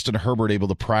 Justin Herbert able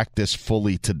to practice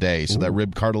fully today, so that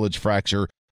rib cartilage fracture.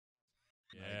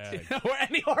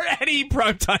 or any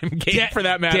primetime game for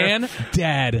that matter. Dan,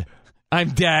 Dad.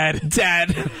 I'm Dad.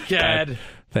 Dad.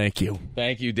 Thank you.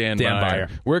 Thank you, Dan Dan Byer.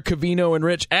 We're Covino and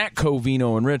Rich at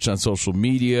Covino and Rich on social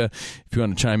media. If you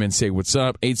want to chime in, say what's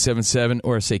up, 877,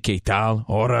 or say que tal,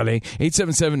 orale,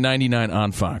 877-99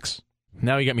 on Fox.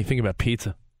 Now you got me thinking about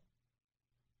pizza.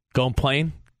 Going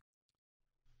plain?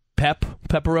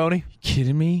 Pepperoni?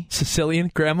 Kidding me?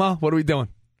 Sicilian? Grandma? What are we doing?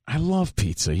 I love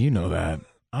pizza. You know that.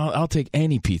 I'll take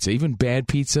any pizza. Even bad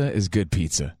pizza is good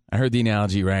pizza. I heard the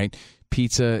analogy, right?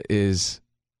 Pizza is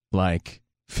like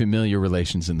familiar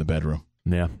relations in the bedroom.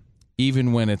 Yeah.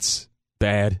 Even when it's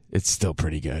bad, it's still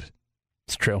pretty good.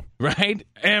 It's true. Right?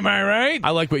 Am I right?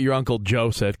 I like what your Uncle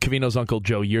Joe said. Covino's Uncle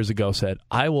Joe years ago said,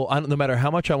 no matter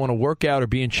how much I want to work out or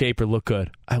be in shape or look good,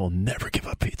 I will never give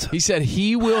up pizza. He said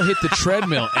he will hit the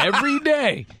treadmill every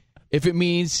day if it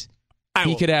means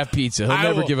he could have pizza. He'll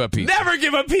never give up pizza. Never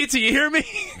give up pizza, you hear me?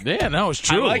 Yeah, no, it's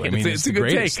true. I like it. mean, it's a the good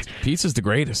greatest. take. Pizza's the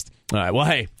greatest. All right, well,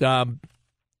 hey,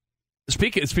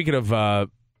 speaking of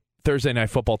Thursday Night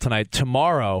Football tonight,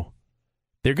 tomorrow,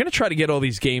 they're going to try to get all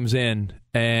these games in,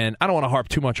 and I don't want to harp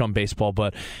too much on baseball,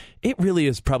 but it really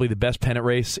is probably the best pennant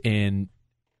race in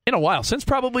a while. Since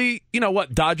probably,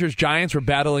 Dodgers, Giants were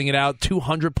battling it out,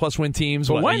 200-plus win teams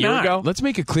But why a year not? ago. Let's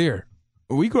make it clear.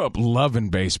 We grew up loving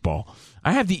baseball.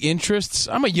 I have the interests.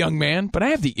 I'm a young man, but I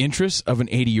have the interests of an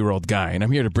 80-year-old guy, and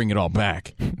I'm here to bring it all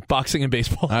back. Boxing and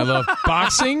baseball. I love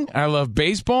boxing. I love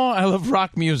baseball. I love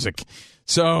rock music.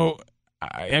 So,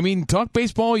 I mean, talk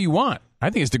baseball all you want.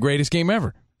 I think it's the greatest game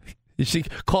ever. You see,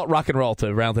 call it rock and roll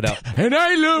to round it out. And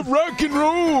I love rock and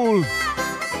roll.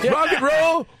 Rock and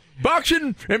roll,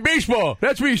 boxing, and baseball.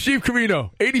 That's me, Steve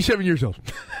Covino, 87 years old.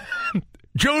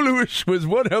 Joe Louis was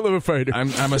one hell of a fighter.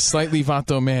 I'm a slightly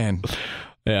vato man.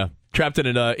 Yeah. Trapped in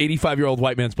an 85-year-old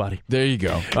white man's body. There you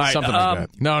go. Right, Something like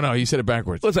that. No, you said it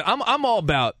backwards. Listen, I'm all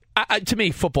about. To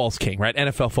me, football's king, right?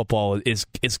 NFL football is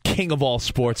king of all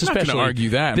sports. I'm not especially going to argue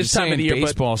that. this time of the year.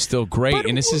 Baseball's still great,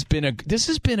 and this has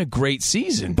been a great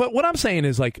season. But what I'm saying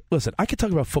is, like, listen, I could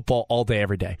talk about football all day,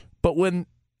 every day. But when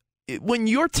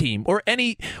your team when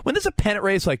there's a pennant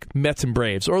race like Mets and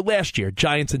Braves, or last year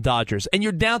Giants and Dodgers, and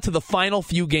you're down to the final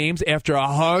few games after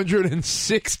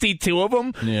 162 of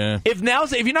them, yeah. If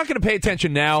you're not going to pay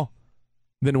attention now,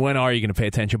 then when are you going to pay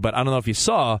attention? But I don't know if you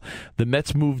saw, the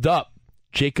Mets moved up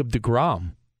Jacob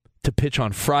deGrom to pitch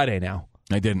on Friday now.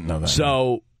 I didn't know that.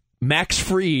 So Max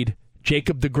Fried,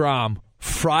 Jacob deGrom,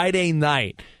 Friday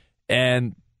night,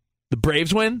 and the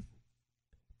Braves win,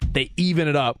 they even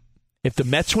it up. If the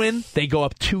Mets win, they go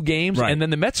up 2 games, right. And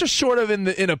then the Mets are sort of in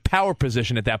a power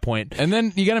position at that point. And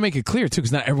then you got to make it clear, too,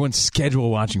 because not everyone's schedule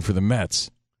watching for the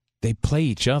Mets. They play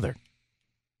each other.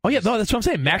 Oh, yeah, no, that's what I'm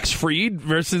saying. Max Fried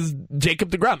versus Jacob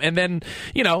deGrom. And then,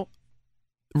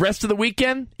 rest of the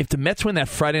weekend, if the Mets win that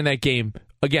Friday night game,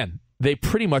 again, they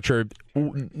pretty much are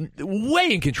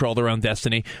way in control of their own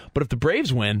destiny. But if the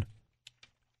Braves win,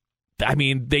 I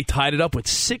mean, they tied it up with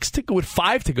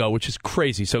 5 to go, which is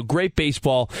crazy. So great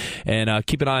baseball, and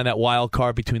keep an eye on that wild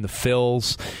card between the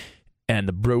Phils and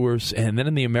the Brewers. And then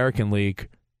in the American League,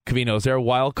 Covino, is there a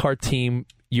wild card team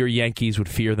your Yankees would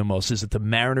fear the most? Is it the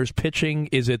Mariners pitching?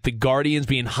 Is it the Guardians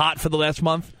being hot for the last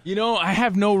month? I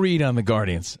have no read on the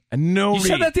Guardians. You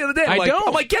said that the other day. I'm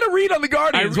like, get a read on the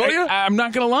Guardians, will you? I'm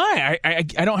not going to lie.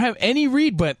 I don't have any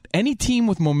read, but any team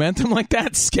with momentum like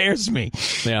that scares me.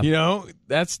 Yeah.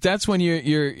 That's when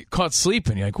you're caught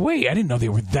sleeping. You're like, wait, I didn't know they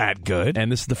were that good.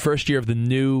 And this is the first year of the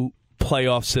new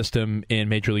playoff system in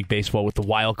Major League Baseball with the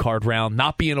wild card round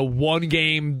not being a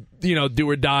one-game, do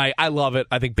or die. I love it.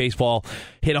 I think baseball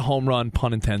hit a home run,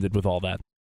 pun intended, with all that.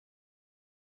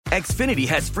 Xfinity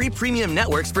has free premium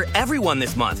networks for everyone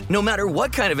this month, no matter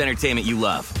what kind of entertainment you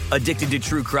love. Addicted to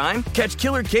true crime? Catch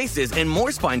killer cases and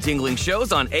more spine-tingling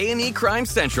shows on A&E Crime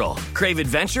Central. Crave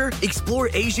adventure? Explore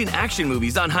Asian action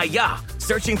movies on Hi-YAH.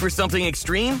 Searching for something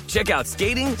extreme? Check out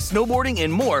skating, snowboarding,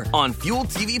 and more on Fuel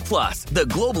TV Plus, the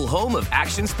global home of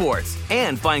action sports.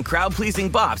 And find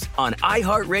crowd-pleasing bops on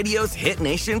iHeartRadio's Hit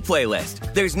Nation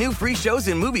playlist. There's new free shows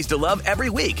and movies to love every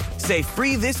week. Say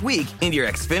free this week in your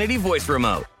Xfinity voice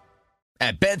remote.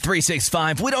 At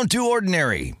Bet365, we don't do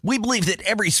ordinary. We believe that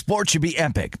every sport should be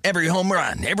epic. Every home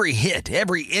run, every hit,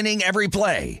 every inning, every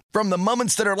play. From the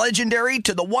moments that are legendary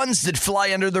to the ones that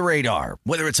fly under the radar.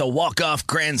 Whether it's a walk-off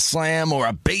grand slam or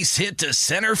a base hit to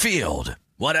center field.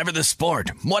 Whatever the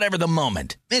sport, whatever the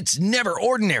moment. It's never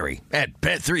ordinary at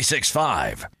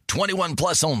Bet365. 21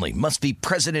 plus only. Must be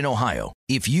present in Ohio.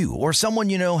 If you or someone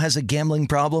you know has a gambling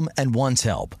problem and wants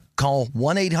help, call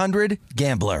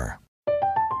 1-800-GAMBLER.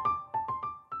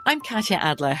 I'm Katya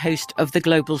Adler, host of The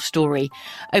Global Story.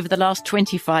 Over the last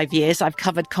 25 years, I've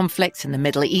covered conflicts in the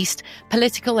Middle East,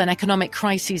 political and economic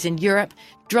crises in Europe,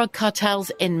 drug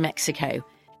cartels in Mexico.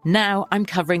 Now I'm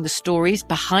covering the stories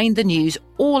behind the news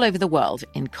all over the world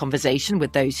in conversation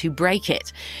with those who break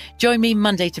it. Join me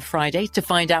Monday to Friday to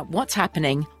find out what's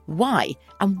happening, why,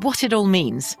 and what it all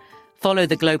means. Follow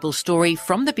The Global Story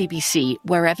from the BBC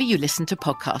wherever you listen to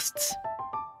podcasts.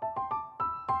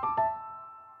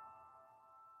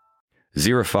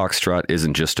 Zero Foxtrot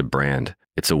isn't just a brand,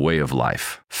 it's a way of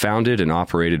life. Founded and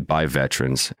operated by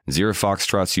veterans, Zero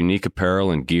Foxtrot's unique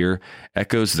apparel and gear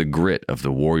echoes the grit of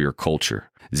the warrior culture.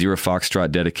 Zero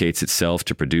Foxtrot dedicates itself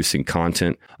to producing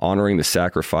content, honoring the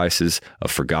sacrifices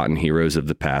of forgotten heroes of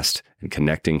the past, and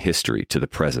connecting history to the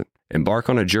present. Embark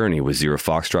on a journey with Zero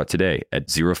Foxtrot today at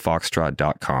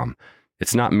zerofoxtrot.com.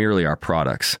 It's not merely our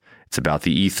products, it's about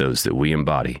the ethos that we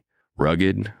embody.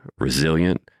 Rugged,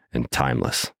 resilient, and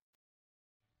timeless.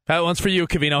 That one's for you,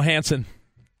 Covino Hansen.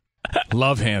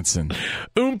 Love Hansen.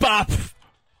 Pop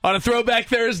on a Throwback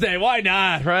Thursday. Why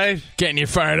not, right? Getting you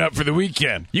fired up for the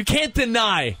weekend. You can't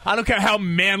deny, I don't care how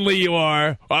manly you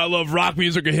are, I love rock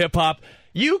music or hip-hop,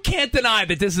 you can't deny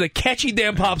that this is a catchy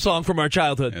damn pop song from our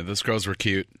childhood. Yeah, those girls were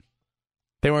cute.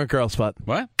 They weren't girls, Spot.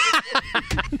 What?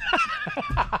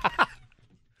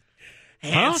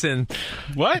 Hansen.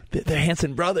 Huh? What? The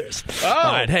Hansen brothers. Oh.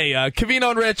 All right. Hey, Covino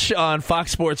and Rich on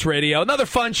Fox Sports Radio. Another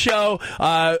fun show.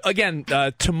 Again,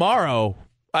 tomorrow,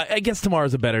 I guess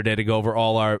tomorrow's a better day to go over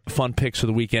all our fun picks for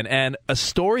the weekend. And a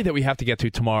story that we have to get to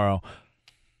tomorrow.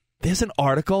 There's an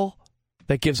article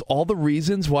that gives all the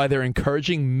reasons why they're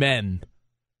encouraging men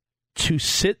to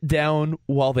sit down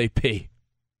while they pee.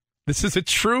 This is a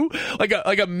true, like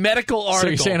a medical article. So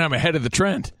you're saying I'm ahead of the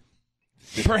trend?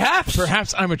 Perhaps.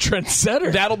 Perhaps I'm a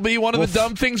trendsetter. That'll be one of the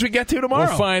dumb things we get to tomorrow.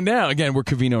 We'll find out. Again, we're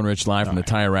Covino and Rich live from the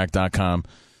TireRack.com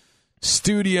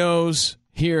studios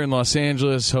here in Los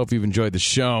Angeles. Hope you've enjoyed the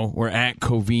show. We're at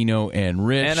Covino and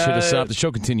Rich. And, hit us up. The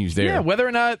show continues there. Yeah, whether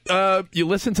or not you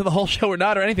listen to the whole show or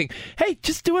not or anything, hey,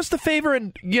 just do us the favor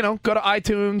and, go to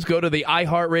iTunes, go to the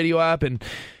iHeartRadio app, and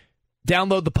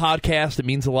download the podcast. It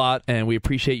means a lot, and we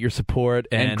appreciate your support.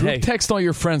 And group text all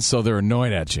your friends so they're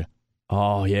annoyed at you.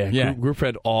 Oh, yeah. Group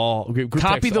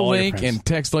Copy the link and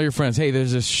text all your friends. Hey,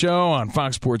 there's a show on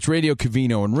Fox Sports Radio,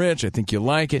 Covino and Rich. I think you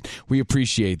like it. We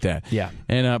appreciate that. Yeah.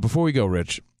 And before we go,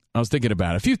 Rich, I was thinking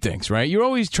about a few things, right? You're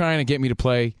always trying to get me to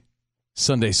play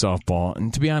Sunday softball,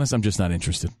 and to be honest, I'm just not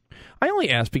interested. I only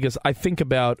ask because I think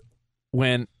about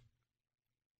when,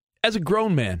 as a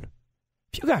grown man,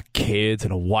 if you got kids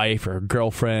and a wife or a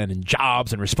girlfriend and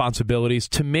jobs and responsibilities,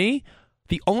 to me,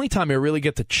 the only time I really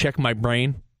get to check my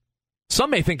brain, some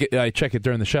may think I check it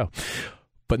during the show,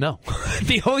 but no.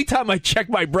 The only time I check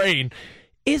my brain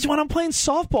is when I'm playing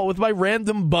softball with my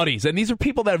random buddies. And these are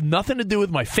people that have nothing to do with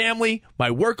my family, my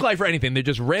work life, or anything. They're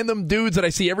just random dudes that I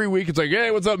see every week. It's like,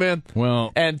 hey, what's up, man?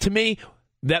 Well, and to me,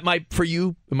 that might, for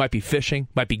you, it might be fishing,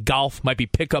 might be golf, might be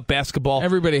pickup basketball.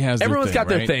 Everybody has Everyone's their thing, got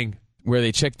their right? thing. Where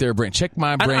they check their brain. Check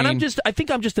my brain. And I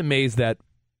think I'm just amazed that,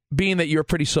 being that you're a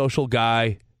pretty social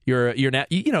guy, you're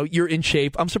in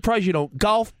shape. I'm surprised you don't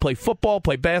golf, play football,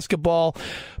 play basketball,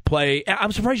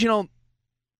 I'm surprised you don't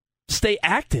stay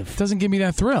active. Doesn't give me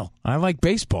that thrill. I like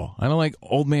baseball. I don't like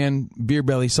old man beer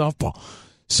belly softball.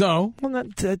 So,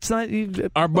 that's not.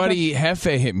 Our buddy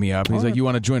Hefe hit me up. He's like, "You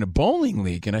want to join a bowling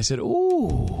league?" And I said,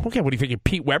 "Ooh, okay." What do you think? You're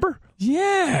Pete Weber?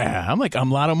 Yeah, I'm like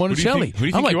Lotto Monticelli. Who do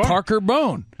you think I'm like you are? Parker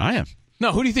Bone. I am.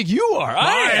 No, who do you think you are?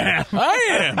 I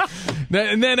am.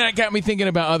 And then that got me thinking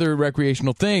about other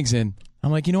recreational things, and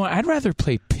I'm like, you know what? I'd rather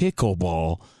play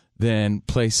pickleball than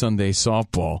play Sunday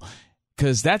softball,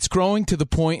 because that's growing to the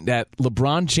point that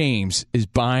LeBron James is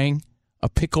buying a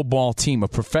pickleball team, a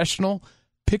professional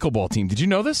pickleball team. Did you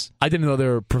know this? I didn't know they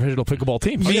were a professional pickleball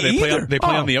team. Me either. They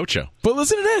play on the Ocho. But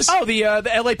listen to this. Oh, the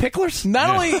LA Picklers? Not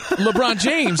only LeBron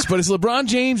James, but it's LeBron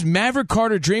James, Maverick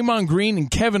Carter, Draymond Green,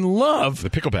 and Kevin Love. The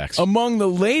Picklebacks. Among the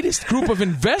latest group of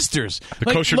investors. The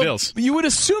kosher dills. You would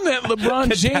assume that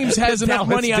LeBron James has enough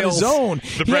money on his own.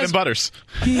 The bread and butters.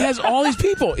 He has all these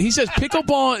people. He says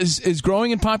pickleball is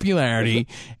growing in popularity,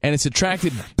 and it's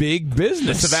attracted big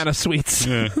business. The Savannah Suites.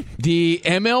 Yeah. The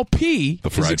MLP The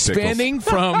is fried expanding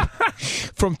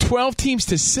from 12 teams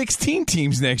to 16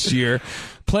 teams next year,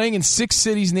 playing in 6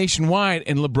 cities nationwide,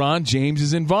 and LeBron James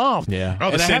is involved. Yeah. Oh,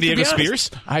 the And I San have to be Diego honest,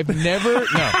 Spears?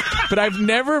 I've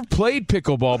never played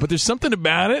pickleball, but there's something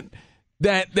about it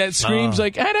that screams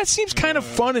like, that seems kind of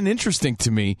fun and interesting to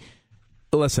me.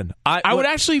 Listen, I would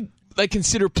actually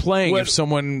consider playing if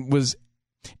someone was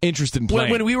interested in playing.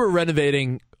 When we were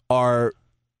renovating our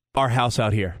our house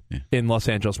out here in Los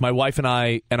Angeles. My wife and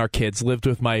I and our kids lived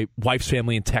with my wife's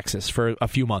family in Texas for a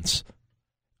few months.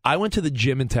 I went to the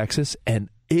gym in Texas, and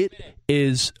it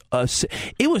was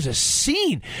a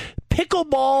scene.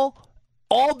 Pickleball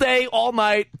all day, all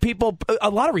night. People, a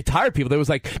lot of retired people. There was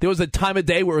a time of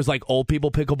day where it was like old people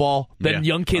pickleball, then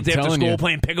young kids after school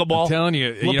playing pickleball. I'm telling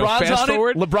you,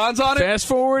 LeBron's on it. Fast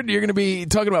forward, you're going to be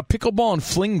talking about pickleball and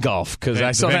fling golf because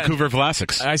I saw the Vancouver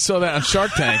Classics. I saw that on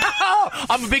Shark Tank.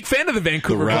 I'm a big fan of the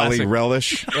Vancouver Rally Classic.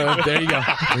 Relish. There you go.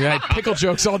 We had pickle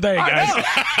jokes all day, guys.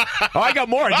 I got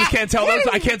more. I just can't tell those.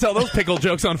 I can't tell those pickle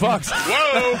jokes on Fox.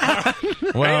 Whoa!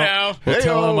 Well, we'll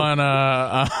tell them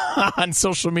on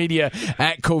social media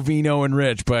at Covino and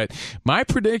Rich. But my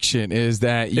prediction is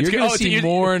that you're going to see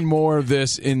more and more of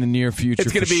this in the near future.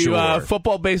 It's going to be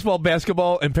football, baseball,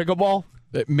 basketball, and pickleball.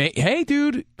 Hey,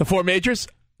 dude, the four majors.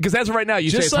 Because as of right now,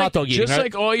 you say it's hot dog eating, just right?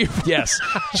 like all your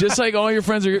just like all your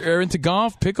friends are into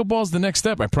golf. Pickleball's the next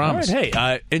step. I promise. All right,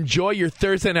 hey, enjoy your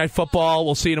Thursday night football.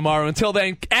 We'll see you tomorrow. Until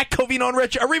then, at Covino and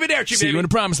Rich, arrivederci. See you in the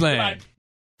promised land. Bye.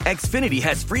 Xfinity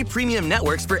has free premium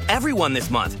networks for everyone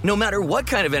this month, no matter what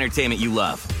kind of entertainment you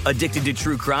love. Addicted to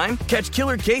true crime? Catch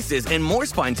killer cases and more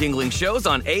spine-tingling shows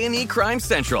on A&E Crime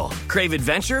Central. Crave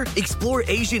adventure? Explore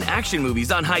Asian action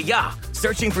movies on Hi-Ya.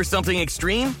 Searching for something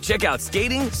extreme? Check out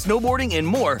skating, snowboarding, and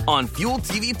more on Fuel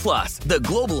TV Plus, the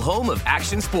global home of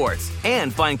action sports.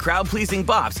 And find crowd-pleasing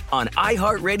bops on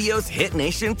iHeartRadio's Hit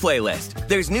Nation playlist.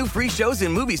 There's new free shows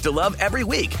and movies to love every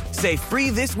week. Say free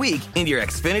this week in your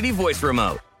Xfinity voice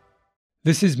remote.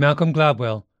 This is Malcolm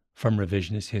Gladwell from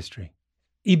Revisionist History.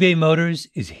 eBay Motors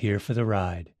is here for the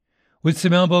ride. With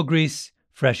some elbow grease,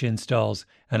 fresh installs,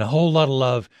 and a whole lot of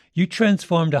love, you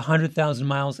transformed 100,000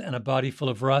 miles and a body full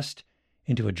of rust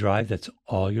into a drive that's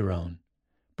all your own.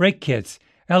 Brake kits,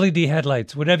 LED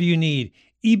headlights, whatever you need,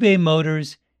 eBay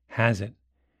Motors has it.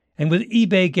 And with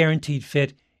eBay Guaranteed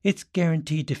Fit, it's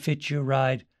guaranteed to fit your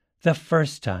ride the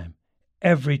first time,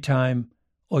 every time,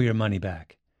 or your money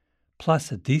back.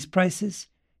 Plus, at these prices,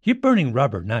 you're burning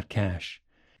rubber, not cash.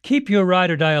 Keep your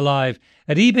ride or die alive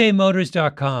at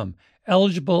ebaymotors.com.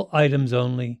 Eligible items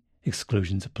only.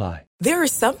 Exclusions apply. There are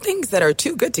some things that are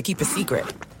too good to keep a secret.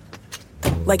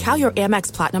 Like how your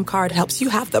Amex Platinum card helps you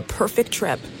have the perfect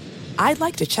trip. I'd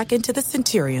like to check into the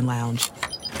Centurion Lounge.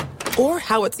 Or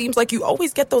how it seems like you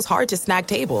always get those hard-to-snag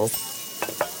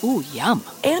tables. Ooh, yum.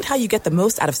 And how you get the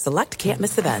most out of select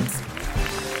can't-miss events.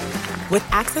 With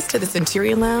access to the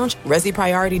Centurion Lounge, Resi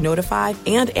Priority Notified,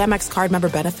 and Amex card member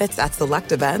benefits at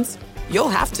select events, you'll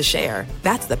have to share.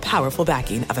 That's the powerful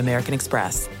backing of American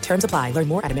Express. Terms apply. Learn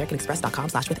more at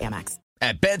americanexpress.com/withAmex.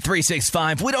 At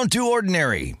Bet365, we don't do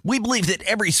ordinary. We believe that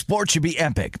every sport should be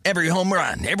epic. Every home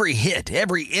run, every hit,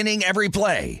 every inning, every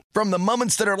play. From the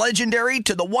moments that are legendary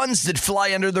to the ones that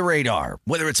fly under the radar.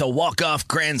 Whether it's a walk-off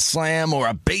grand slam or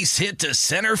a base hit to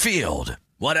center field.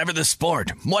 Whatever the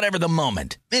sport, whatever the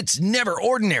moment, it's never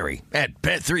ordinary at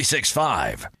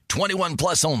Bet365. 21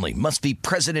 plus only. Must be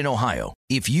present in Ohio.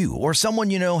 If you or someone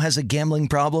you know has a gambling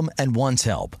problem and wants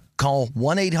help, call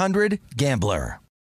 1-800-GAMBLER.